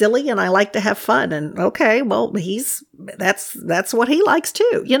 I'm silly and I like to have fun, and okay, well, that's what he likes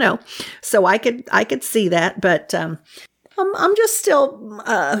too, so I could see that, but, I'm just still,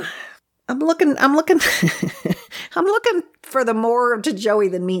 I'm looking for the more to Joey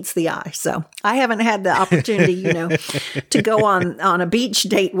than meets the eye. So I haven't had the opportunity, to go on a beach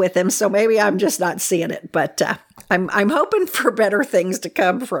date with him. So maybe I'm just not seeing it, but, I'm hoping for better things to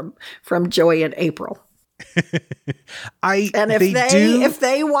come from Joey and April. If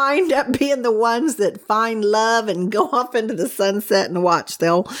they wind up being the ones that find love and go off into the sunset and watch,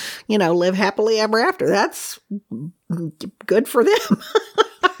 they'll, live happily ever after. That's good for them.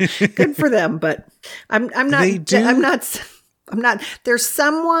 Good for them. But I'm not, there's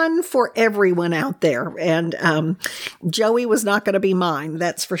someone for everyone out there. And, Joey was not going to be mine.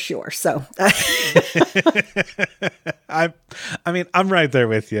 That's for sure. So I'm right there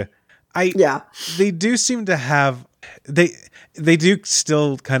with you. They do seem to have, they do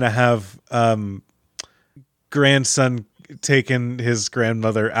still kind of have, grandson taking his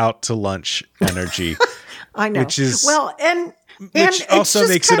grandmother out to lunch energy. I know. Which is, which also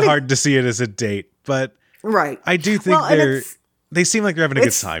makes it hard to see it as a date, but right. I do think they seem like they're having a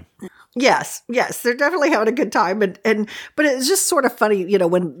good time. Yes, they're definitely having a good time, but it's just sort of funny,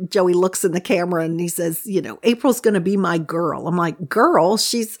 when Joey looks in the camera and he says, April's going to be my girl. I'm like, girl?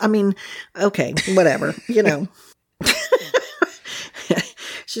 Okay, whatever,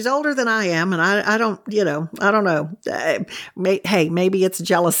 She's older than I am, and I don't know. Hey, maybe it's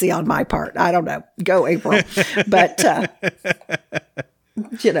jealousy on my part. I don't know. Go, April. But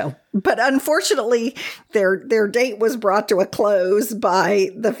but unfortunately their date was brought to a close by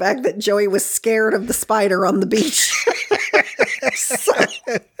the fact that Joey was scared of the spider on the beach.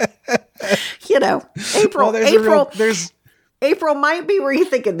 April might be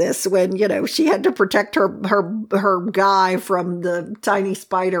rethinking this when, she had to protect her guy from the tiny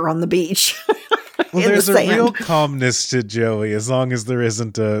spider on the beach. Well, there's a real calmness to Joey as long as there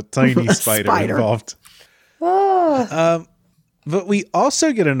isn't a tiny spider involved. But we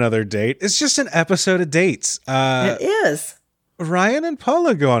also get another date. It's just an episode of dates. It is. Ryan and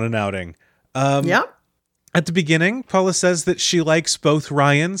Paula go on an outing. At the beginning, Paula says that she likes both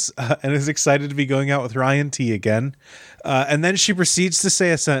Ryans and is excited to be going out with Ryan T again. And then she proceeds to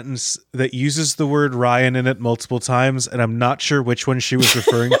say a sentence that uses the word Ryan in it multiple times, and I'm not sure which one she was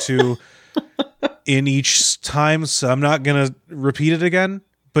referring to in each time, so I'm not going to repeat it again.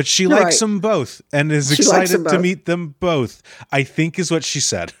 but she likes Right. them both and is She likes excited them to both. meet them both, I think is what she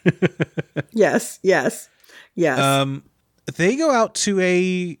said. Yes. They go out to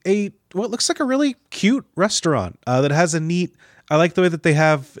a what looks like a really cute restaurant that has a neat. I like the way that they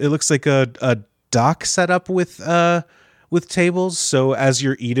have. It looks like a dock set up with tables. So as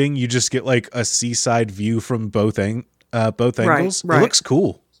you're eating, you just get like a seaside view from both angles. right. It looks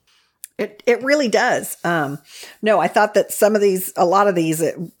cool. It really does. No, I thought that a lot of these,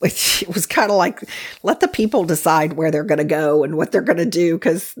 it was kind of like, let the people decide where they're going to go and what they're going to do.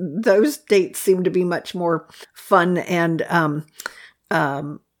 Cause those dates seem to be much more fun and, in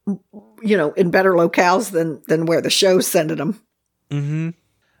better locales than where the show's sending them.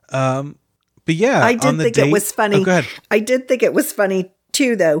 Mm-hmm. But yeah, I did think it was funny. Oh, go ahead. I did think it was funny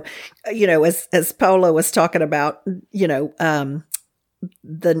too, though, as Paula was talking about,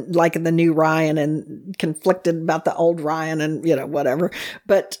 the new Ryan and conflicted about the old Ryan and whatever,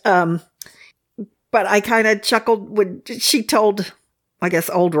 but I kind of chuckled when she told, I guess,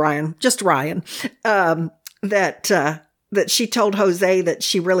 old Ryan, just Ryan, that she told Jose that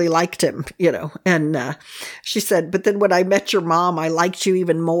she really liked him, and she said, but then when I met your mom, I liked you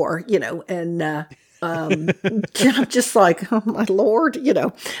even more, and I'm just like, oh my Lord,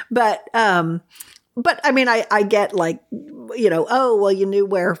 but I mean, I get like, oh, well, you knew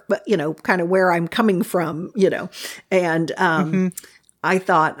where, but, kind of where I'm coming from, and, I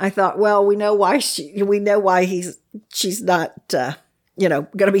thought, well, we know why she's not, going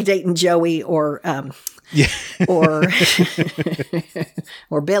to be dating Joey or, or,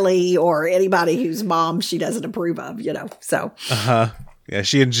 or Billy or anybody whose mom she doesn't approve of, so. Yeah.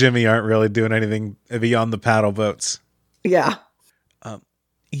 She and Jimmy aren't really doing anything beyond the paddle boats. Yeah.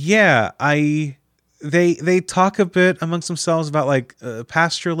 Yeah. They talk a bit amongst themselves about like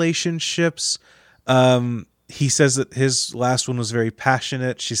past relationships. He says that his last one was very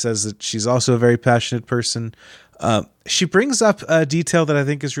passionate. She says that she's also a very passionate person. She brings up a detail that I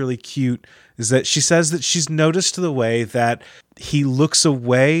think is really cute, is that she says that she's noticed the way that he looks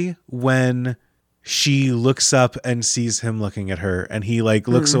away when she looks up and sees him looking at her, and he like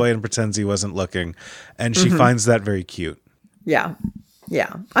looks away and pretends he wasn't looking. And she finds that very cute. Yeah.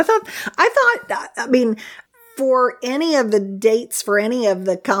 Yeah. I thought, I mean, for any of the dates, for any of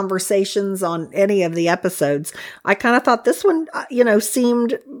the conversations on any of the episodes, I kind of thought this one,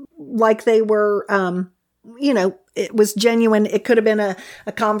 seemed like they were, it was genuine. It could have been a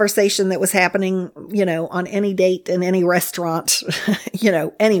conversation that was happening, on any date in any restaurant,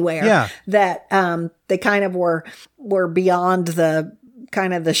 anywhere. Yeah. That, they kind of were beyond the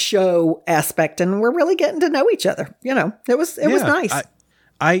kind of the show aspect, and we're really getting to know each other. It was nice.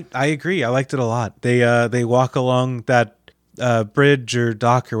 I agree. I liked it a lot. They walk along that bridge or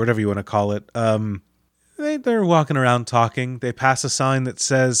dock or whatever you want to call it. They're walking around talking. They pass a sign that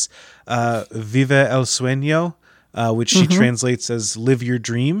says "Vive el sueño," which she translates as "Live your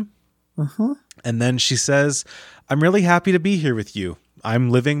dream." And then she says, "I'm really happy to be here with you.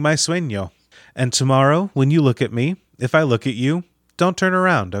 I'm living my sueño. And tomorrow, when you look at me, if I look at you, don't turn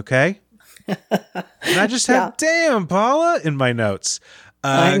around, okay?" And I just had "Damn, Paula" in my notes.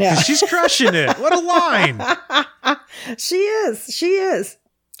 I know. 'Cause she's crushing it. What a line. She is. She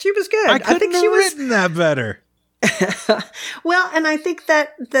was good. I couldn't think have she was written that better. well, and I think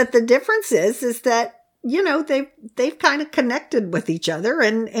that the difference is that, they've kind of connected with each other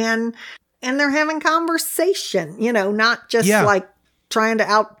and they're having conversation, not just like trying to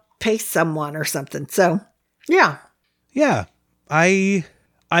outpace someone or something. So, yeah. Yeah. I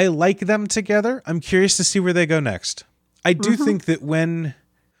like them together. I'm curious to see where they go next. I do think that when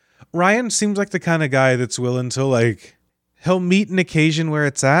Ryan seems like the kind of guy that's willing to like, he'll meet an occasion where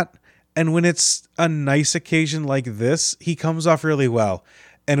it's at. And when it's a nice occasion like this, he comes off really well.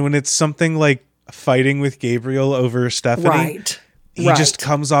 And when it's something like fighting with Gabriel over Stephanie, he just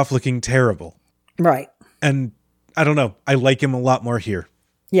comes off looking terrible. Right. And I don't know. I like him a lot more here.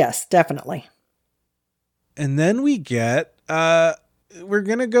 Yes, definitely. And then we get, we're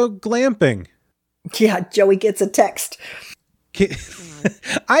going to go glamping. Yeah, Joey gets a text.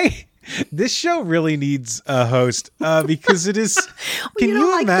 This show really needs a host because it is. Can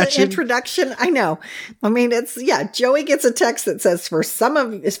you like imagine the introduction? I know. I mean, Joey gets a text that says, for some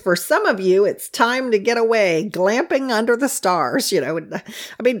of you, it's time to get away, glamping under the stars. I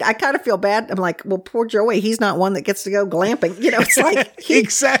mean, I kind of feel bad. I'm like, well, poor Joey, he's not one that gets to go glamping. It's like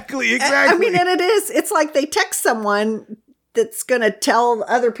exactly. I mean, and it is. It's like they text someone that's going to tell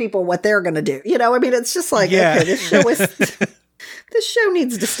other people what they're going to do. I mean, it's just like, okay, this show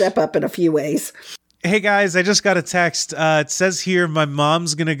needs to step up in a few ways. Hey guys, I just got a text. It says here my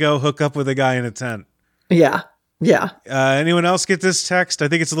mom's going to go hook up with a guy in a tent. Yeah. Yeah. Anyone else get this text? I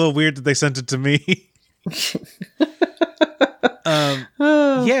think it's a little weird that they sent it to me.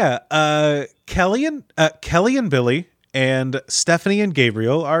 Kelly and Billy and Stephanie and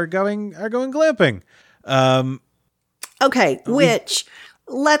Gabriel are going glamping. Okay, which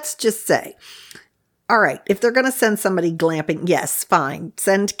let's just say, all right, if they're going to send somebody glamping, yes, fine.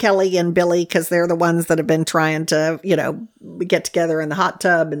 Send Kelly and Billy because they're the ones that have been trying to, get together in the hot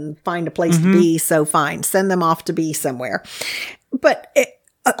tub and find a place to be. So fine, send them off to be somewhere. But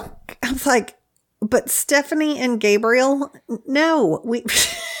I was like, but Stephanie and Gabriel, no, we.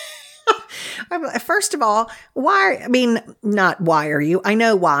 First of all, not why are you? I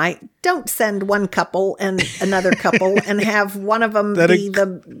know why. Don't send one couple and another couple and have one of them be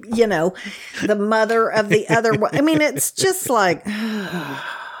the mother of the other one. I mean, it's just like, that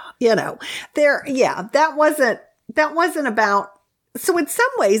wasn't about. So in some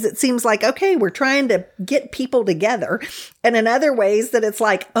ways it seems like, okay, we're trying to get people together. And in other ways that it's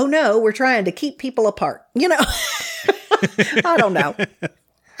like, oh no, we're trying to keep people apart. I don't know.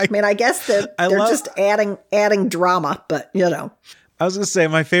 I mean, I guess that they're just adding drama, but I was going to say,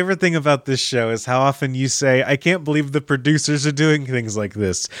 my favorite thing about this show is how often you say, I can't believe the producers are doing things like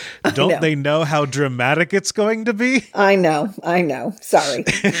this. Don't they know how dramatic it's going to be? I know. Sorry.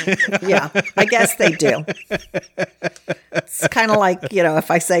 Yeah, I guess they do. It's kind of like,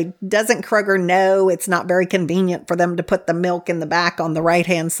 if I say, doesn't Kroger know it's not very convenient for them to put the milk in the back on the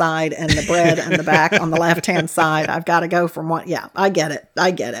right-hand side and the bread on the back on the left-hand side? I've got to go from one. Yeah, I get it.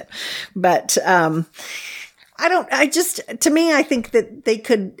 But, to me, I think that they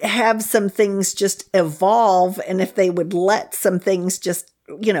could have some things just evolve. And if they would let some things just,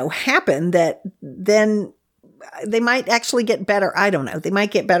 happen, that then they might actually get better. I don't know. They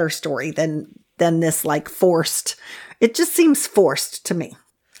might get better story than this like forced. It just seems forced to me.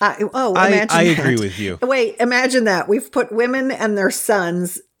 Imagine I agree with you. Wait, imagine that. We've put women and their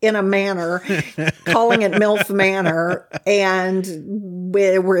sons in a manor, calling it MILF Manor, and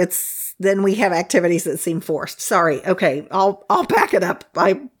then we have activities that seem forced. Sorry. Okay, I'll back it up.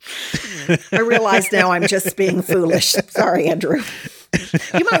 I realize now I'm just being foolish. Sorry, Andrew.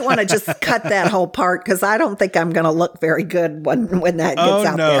 You might want to just cut that whole part because I don't think I'm going to look very good when that gets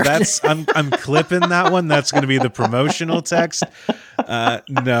out there. I'm clipping that one. That's going to be the promotional text.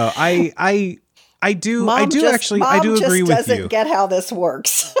 No, I do agree with you. Mom just doesn't get how this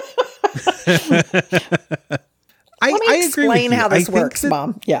works. Let me explain how this works,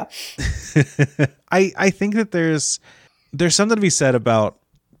 Mom. Yeah. I think that there's something to be said about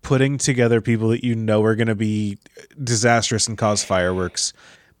putting together people that are going to be disastrous and cause fireworks.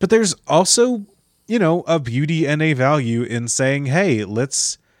 But there's also, a beauty and a value in saying, hey,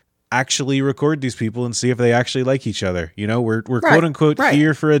 let's actually record these people and see if they actually like each other. We're quote unquote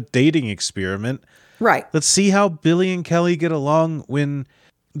here for a dating experiment. Right. Let's see how Billy and Kelly get along when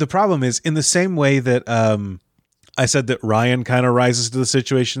the problem is in the same way that, I said that Ryan kind of rises to the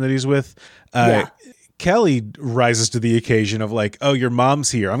situation that he's with. Kelly rises to the occasion of like, oh, your mom's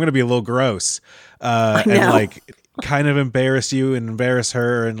here. I'm going to be a little gross. And like kind of embarrass you and embarrass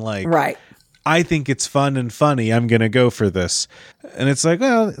her. And like, right. I think it's fun and funny. I'm going to go for this. And it's like,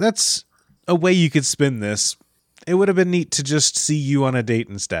 well, that's a way you could spin this. It would have been neat to just see you on a date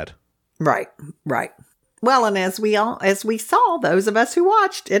instead. Right. Well, and as we saw, those of us who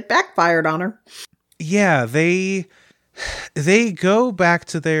watched, it backfired on her. Yeah, they go back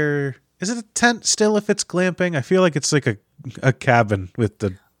to their. Is it a tent still? If it's glamping, I feel like it's like a cabin with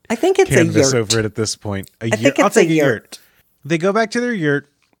the. I think it's canvas a yurt over it at this point. I think it's a yurt. They go back to their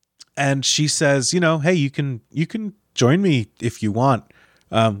yurt, and she says, "Hey, you can join me if you want.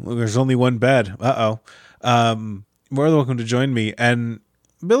 There's only one bed. More than welcome to join me." And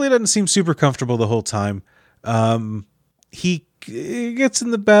Billy doesn't seem super comfortable the whole time. He gets in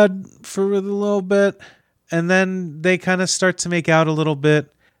the bed for a little bit, and then they kind of start to make out a little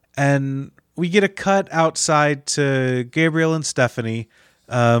bit, and we get a cut outside to Gabriel and Stephanie.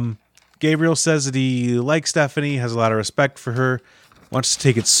 Gabriel says that he likes Stephanie, has a lot of respect for her, wants to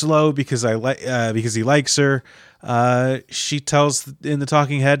take it slow because he likes her. She tells in the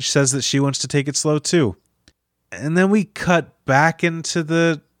talking head, she says that she wants to take it slow too. And then we cut back into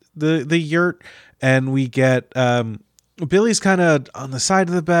the yurt, and we get Billy's kind of on the side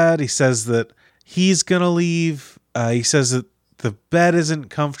of the bed. He says that he's going to leave. He says that the bed isn't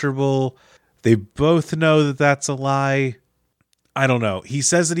comfortable. They both know that that's a lie. I don't know. He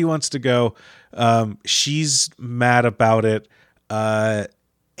says that he wants to go. She's mad about it.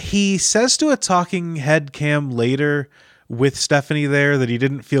 He says to a talking head cam later with Stephanie there that he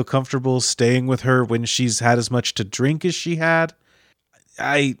didn't feel comfortable staying with her when she's had as much to drink as she had.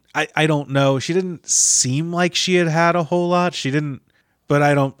 I don't know. She didn't seem like she had a whole lot. She didn't, but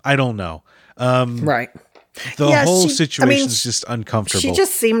I don't know. Right. The whole situation's just uncomfortable. She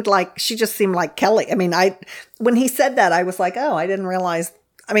just seemed like Kelly. I mean, when he said that, I was like, oh, I didn't realize.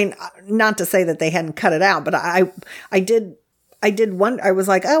 I mean, not to say that they hadn't cut it out, but I did wonder. I was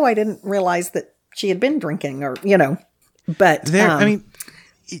like, oh, I didn't realize that she had been drinking, or But I mean,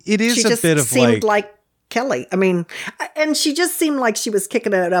 it is a bit of seemed like Kelly. I mean, and she just seemed like she was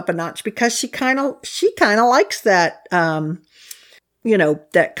kicking it up a notch because she kind of likes that,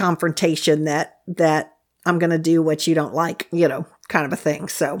 that confrontation, that I'm going to do what you don't like, kind of a thing.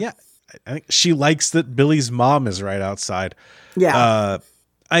 So yeah, I think she likes that Billy's mom is right outside. Yeah.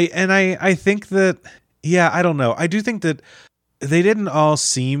 I think that, I don't know. I do think that they didn't all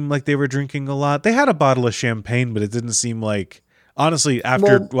seem like they were drinking a lot. They had a bottle of champagne, but it didn't seem like, honestly,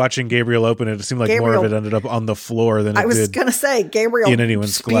 after watching Gabriel open it, it seemed like more of it ended up on the floor than it did. I was going to say, Gabriel in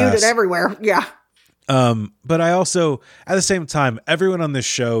anyone's spewed glass. it everywhere. Yeah. But I also, at the same time, everyone on this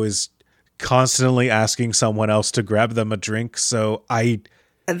show is constantly asking someone else to grab them a drink. So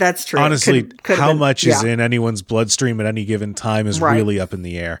that's true. Honestly, could how much is in anyone's bloodstream at any given time is really up in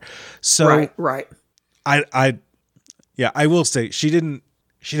the air. So right. I will say she didn't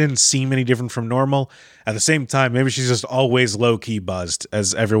seem any different from normal. At the same time, maybe she's just always low key buzzed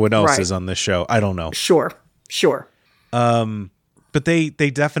as everyone else is on this show. I don't know. Sure. But they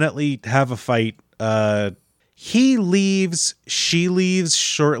definitely have a fight. He leaves, she leaves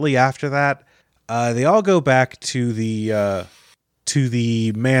shortly after that. They all go back to the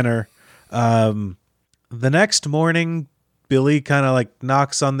manor. The next morning, Billy kind of like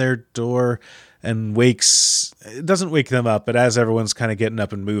knocks on their door and doesn't wake them up, but as everyone's kind of getting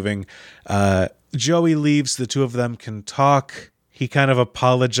up and moving, Joey leaves. The two of them can talk. He kind of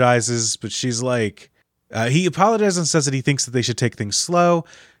apologizes, but she's like, he apologizes and says that he thinks that they should take things slow.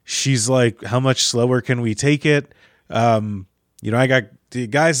 She's like, how much slower can we take it? I got the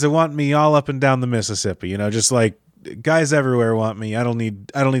guys that want me all up and down the Mississippi, just like guys everywhere want me. I don't need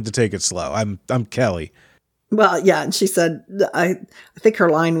to take it slow. I'm Kelly. Well, yeah. And she said, I think her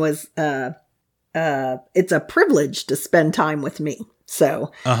line was, it's a privilege to spend time with me.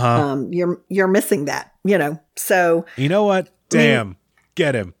 So, you're missing that, so. You know what? Damn.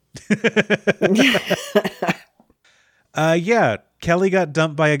 Get him. Yeah. Kelly got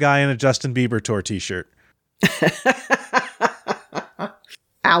dumped by a guy in a Justin Bieber tour t-shirt.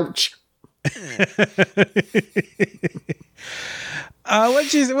 Ouch.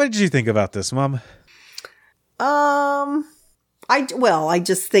 What did you think about this, Mom? I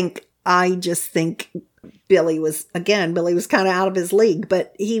just think Billy was kind of out of his league,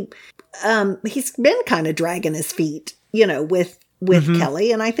 but he's been kind of dragging his feet, with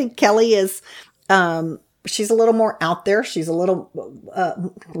Kelly. And I think Kelly is, she's a little more out there. She's a little,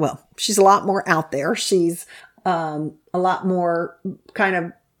 she's a lot more out there. She's, a lot more kind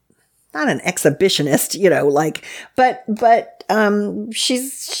of, not an exhibitionist, but she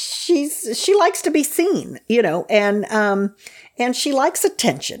likes to be seen, and she likes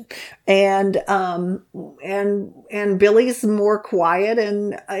attention, and Billy's more quiet,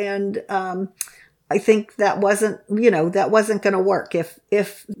 and I think that wasn't going to work if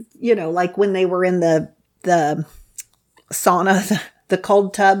like when they were in the sauna, the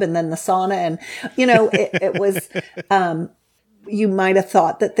cold tub, and then the sauna, and it was, you might have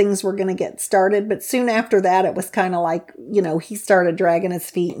thought that things were going to get started, but soon after that, it was kind of like, he started dragging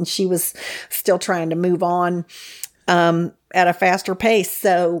his feet and she was still trying to move on, at a faster pace.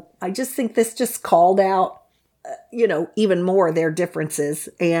 So I just think this just called out, even more their differences.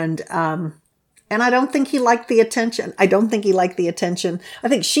 And I don't think he liked the attention. I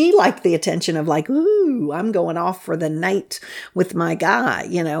think she liked the attention of like, ooh, I'm going off for the night with my guy,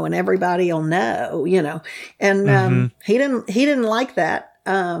 and everybody will know, and, he didn't like that.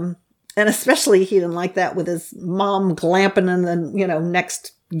 And especially he didn't like that with his mom glamping in the,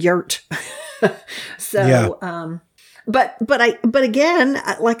 next yurt. So, yeah. But again,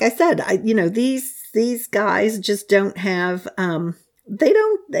 like I said, these guys just don't have, they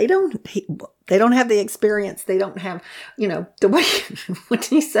don't have the experience. They don't have, the way when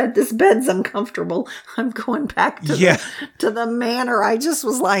he said this bed's uncomfortable, I'm going back to the manor. I just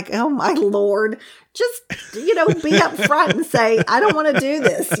was like, oh my Lord, just, be up front and say, I don't want to do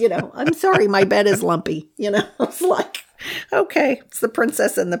this. I'm sorry, my bed is lumpy. It's like, okay, it's the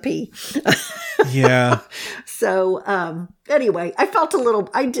princess and the pea. Yeah. So, anyway, I felt a little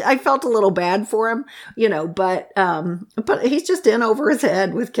bad for him, but he's just in over his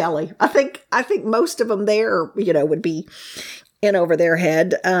head with Kelly. I think most of them there, would be in over their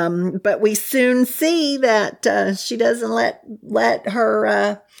head. But we soon see that she doesn't let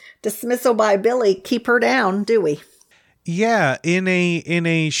her dismissal by Billy keep her down, do we? Yeah, in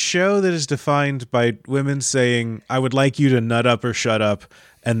a show that is defined by women saying, "I would like you to nut up or shut up,"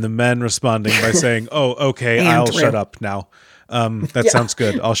 and the men responding by saying, "Oh, okay, I'll shut up now. That sounds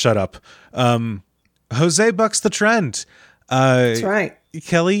good. I'll shut up." Jose bucks the trend. That's right.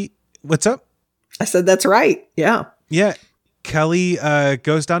 Kelly, what's up? I said that's right. Yeah. Yeah. Kelly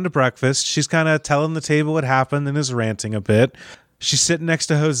goes down to breakfast. She's kind of telling the table what happened and is ranting a bit. She's sitting next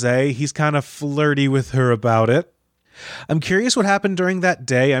to Jose. He's kind of flirty with her about it. I'm curious what happened during that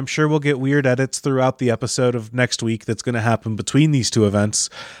day. I'm sure we'll get weird edits throughout the episode of next week that's going to happen between these two events.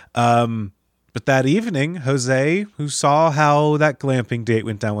 But that evening, Jose, who saw how that glamping date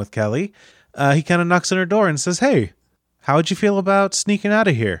went down with Kelly, he kind of knocks on her door and says, "Hey, how'd you feel about sneaking out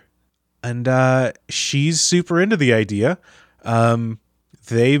of here?" And she's super into the idea.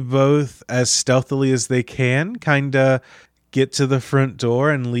 They both, as stealthily as they can, kind of get to the front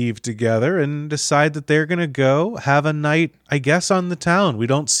door and leave together and decide that they're going to go have a night, I guess, on the town. We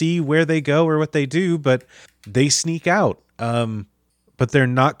don't see where they go or what they do, but they sneak out. But they're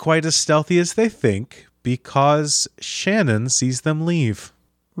not quite as stealthy as they think because Shannon sees them leave.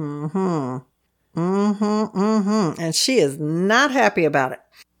 And she is not happy about it.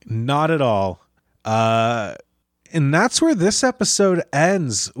 Not at all. And that's where this episode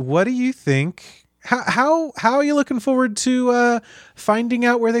ends. What do you think? How are you looking forward to finding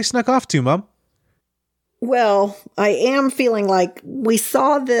out where they snuck off to, Mom? Well, I am feeling like we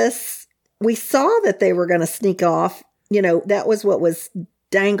saw this. We saw that they were going to sneak off. You know, that was what was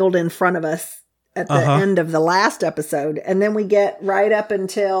dangled in front of us at the end of the last episode. And then we get right up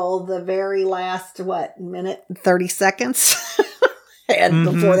until the very last, minute, 30 seconds? And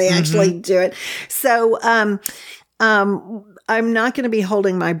before they actually do it. So, I'm not going to be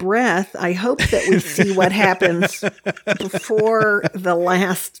holding my breath. I hope that we see what happens before the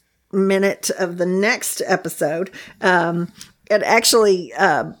last minute of the next episode. And actually,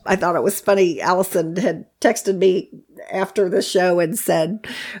 I thought it was funny. Allison had texted me after the show and said,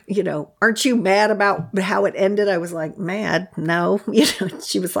 you know, "Aren't you mad about how it ended?" I was like, "Mad? No." You know,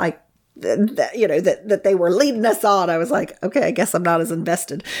 she was like, that they were leading us on. I was like, okay, I guess I'm not as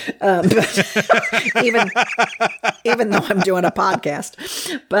invested. But even though I'm doing a podcast,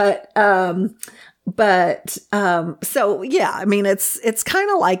 so yeah, I mean, it's kind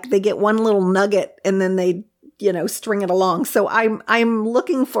of like they get one little nugget and then they, string it along. So I'm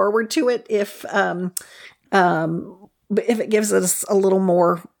looking forward to it if it gives us a little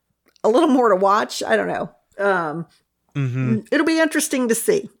more to watch. I don't know. It'll be interesting to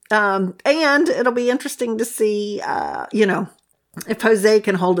see. And it'll be interesting to see, if Jose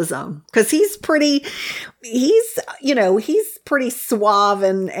can hold his own, because he's pretty suave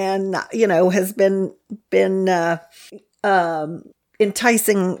and has been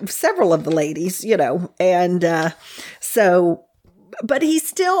enticing several of the ladies, and so, but he's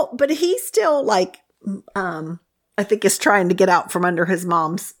still like, I think is trying to get out from under his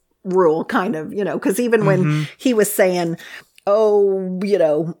mom's rule, kind of, because even when he was saying,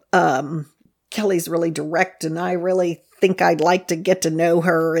 Kelly's really direct and I really think I'd like to get to know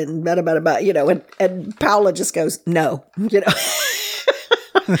her and and Paula just goes, no,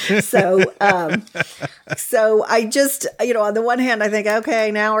 So I just, on the one hand, I think,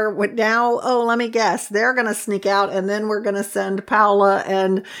 okay, now, let me guess, they're going to sneak out and then we're going to send Paula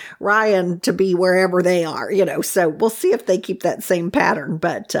and Ryan to be wherever they are, so we'll see if they keep that same pattern.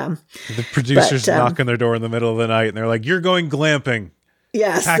 But, the producers knock on their door in the middle of the night and they're like, "You're going glamping."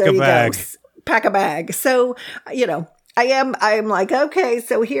 Yes. Pack a bag. Pack a bag. So, I'm like, okay,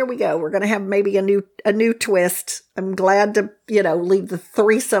 so here we go. We're going to have maybe a new twist. I'm glad to, leave the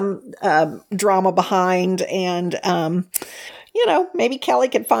threesome drama behind, and maybe Kelly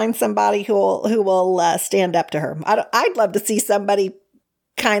could find somebody who will stand up to her. I'd love to see somebody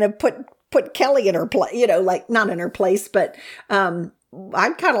kind of put Kelly in her place, like not in her place, but I'd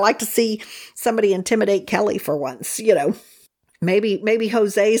kind of like to see somebody intimidate Kelly for once, Maybe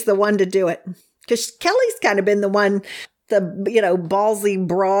Jose's the one to do it. Because Kelly's kind of been the one, the, ballsy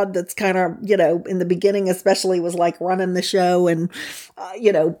broad that's kind of, in the beginning especially was like running the show and,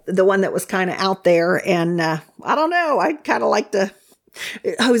 the one that was kind of out there. And I don't know, I'd kind of like to,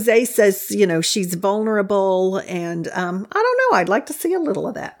 Jose says, she's vulnerable. And I don't know, I'd like to see a little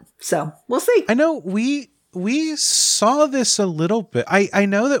of that. So we'll see. I know we saw this a little bit. I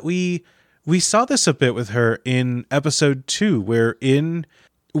know that we saw this a bit with her in episode 2, where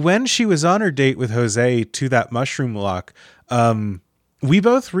when she was on her date with Jose to that mushroom walk, we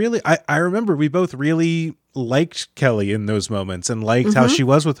both really, I remember we both really liked Kelly in those moments and liked how she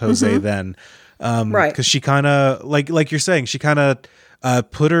was with Jose then. Right. Because she kind of, like you're saying, she kind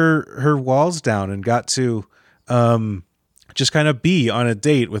of put her walls down and got to just kind of be on a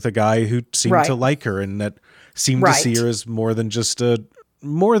date with a guy who seemed to like her and that seemed to see her as more than just a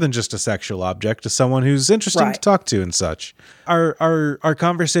sexual object, as someone who's interesting to talk to and such. Our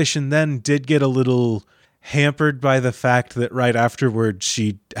conversation then did get a little hampered by the fact that right afterward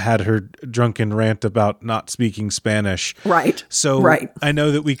she had her drunken rant about not speaking Spanish. Right. So I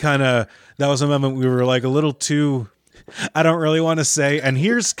know that that was a moment we were like a little too, I don't really want to say, and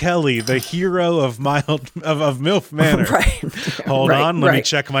here's Kelly, the hero of MILF Manor. Right. Hold on, let me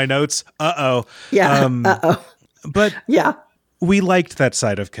check my notes. Uh-oh. Yeah. But yeah. We liked that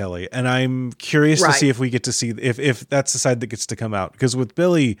side of Kelly, and I'm curious to see if we get to see if that's the side that gets to come out. Because with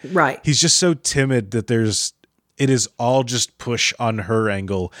Billy, he's just so timid that it is all just push on her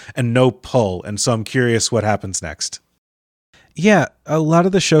angle and no pull. And so I'm curious what happens next. Yeah, a lot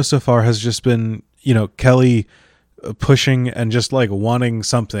of the show so far has just been, Kelly pushing and just like wanting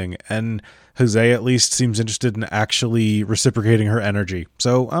something, and Jose at least seems interested in actually reciprocating her energy.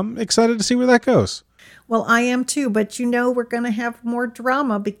 So I'm excited to see where that goes. Well, I am too, but we're going to have more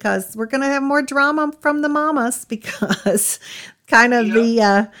drama because we're going to have more drama from the mamas because kind of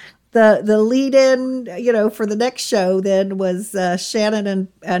the lead in, for the next show then was Shannon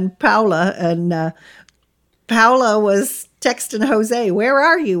and Paula, and Paula was texting Jose, "Where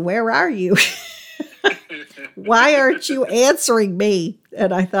are you? Where are you? Why aren't you answering me?"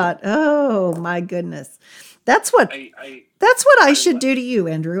 And I thought, oh my goodness, that's what I should do to you,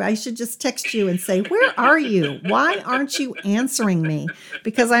 Andrew. I should just text you and say, "Where are you? Why aren't you answering me?"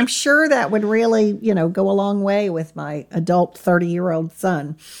 Because I'm sure that would really, go a long way with my adult 30-year-old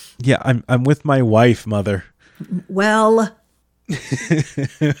son. Yeah, I'm with my wife, Mother. Well,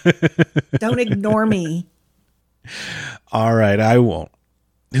 don't ignore me. All right, I won't.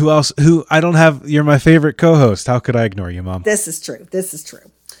 Who else? I don't have. You're my favorite co-host. How could I ignore you, Mom? This is true.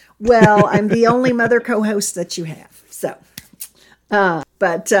 Well, I'm the only mother co-host that you have. So, and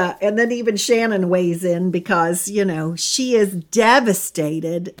then even Shannon weighs in because, she is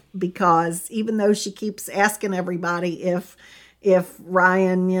devastated because even though she keeps asking everybody if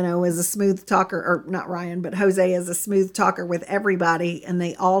Ryan, is a smooth talker, or not Ryan, but Jose is a smooth talker with everybody, and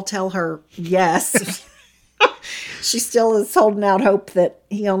they all tell her yes. She still is holding out hope that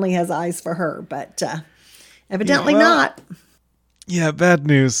he only has eyes for her, but evidently not. Yeah, bad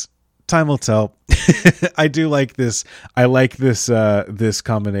news. Time will tell. I do like this. I like this this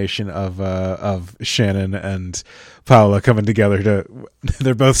combination of Shannon and Paula coming together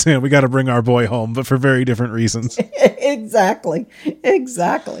they're both saying we got to bring our boy home, but for very different reasons. Exactly.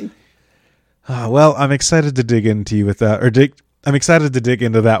 Well, I'm excited to dig into you with that, I'm excited to dig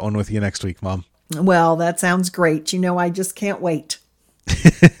into that one with you next week, Mom. Well, that sounds great. I just can't wait.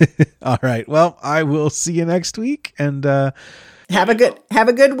 All right. Well, I will see you next week, and have a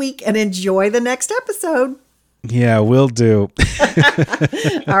good week and enjoy the next episode. Yeah, will do.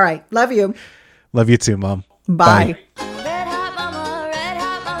 All right. Love you. Love you too, Mom. Bye. Red hot mama, but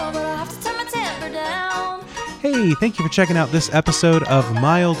I have to turn my temper down. Hey, thank you for checking out this episode of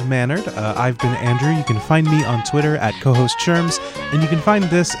Mild Mannered. I've been Andrew. You can find me on Twitter at co-host Sherms, and you can find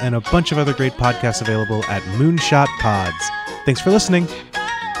this and a bunch of other great podcasts available at Moonshot Pods. Thanks for listening.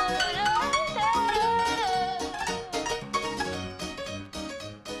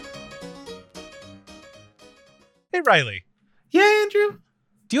 Hey, Riley. Yeah, Andrew?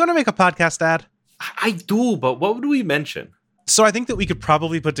 Do you want to make a podcast ad? I do, but what would we mention? So I think that we could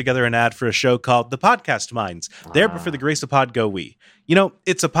probably put together an ad for a show called The Podcast Minds. There, but for the grace of pod, go we.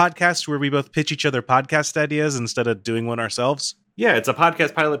 It's a podcast where we both pitch each other podcast ideas instead of doing one ourselves. Yeah, it's a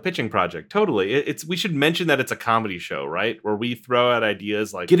podcast pilot pitching project. Totally. We should mention that it's a comedy show, right? Where we throw out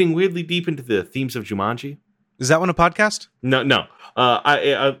ideas like getting weirdly deep into the themes of Jumanji. Is that one a podcast? No.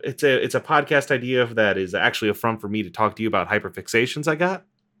 It's a podcast idea that is actually a front for me to talk to you about hyperfixations I got.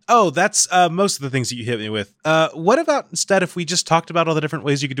 Oh, that's most of the things that you hit me with. What about instead if we just talked about all the different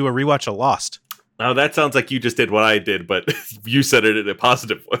ways you could do a rewatch of Lost? Now, that sounds like you just did what I did, but you said it in a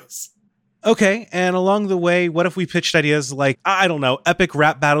positive voice. Okay, and along the way, what if we pitched ideas like, I don't know, Epic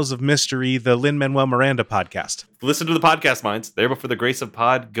Rap Battles of Mystery, the Lin-Manuel Miranda podcast? Listen to the Podcast Minds. There, but for the grace of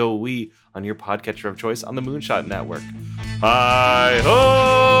pod, go we on your podcatcher of choice on the Moonshot Network. Hi-ho!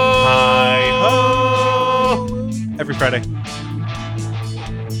 Hi-ho! Every Friday.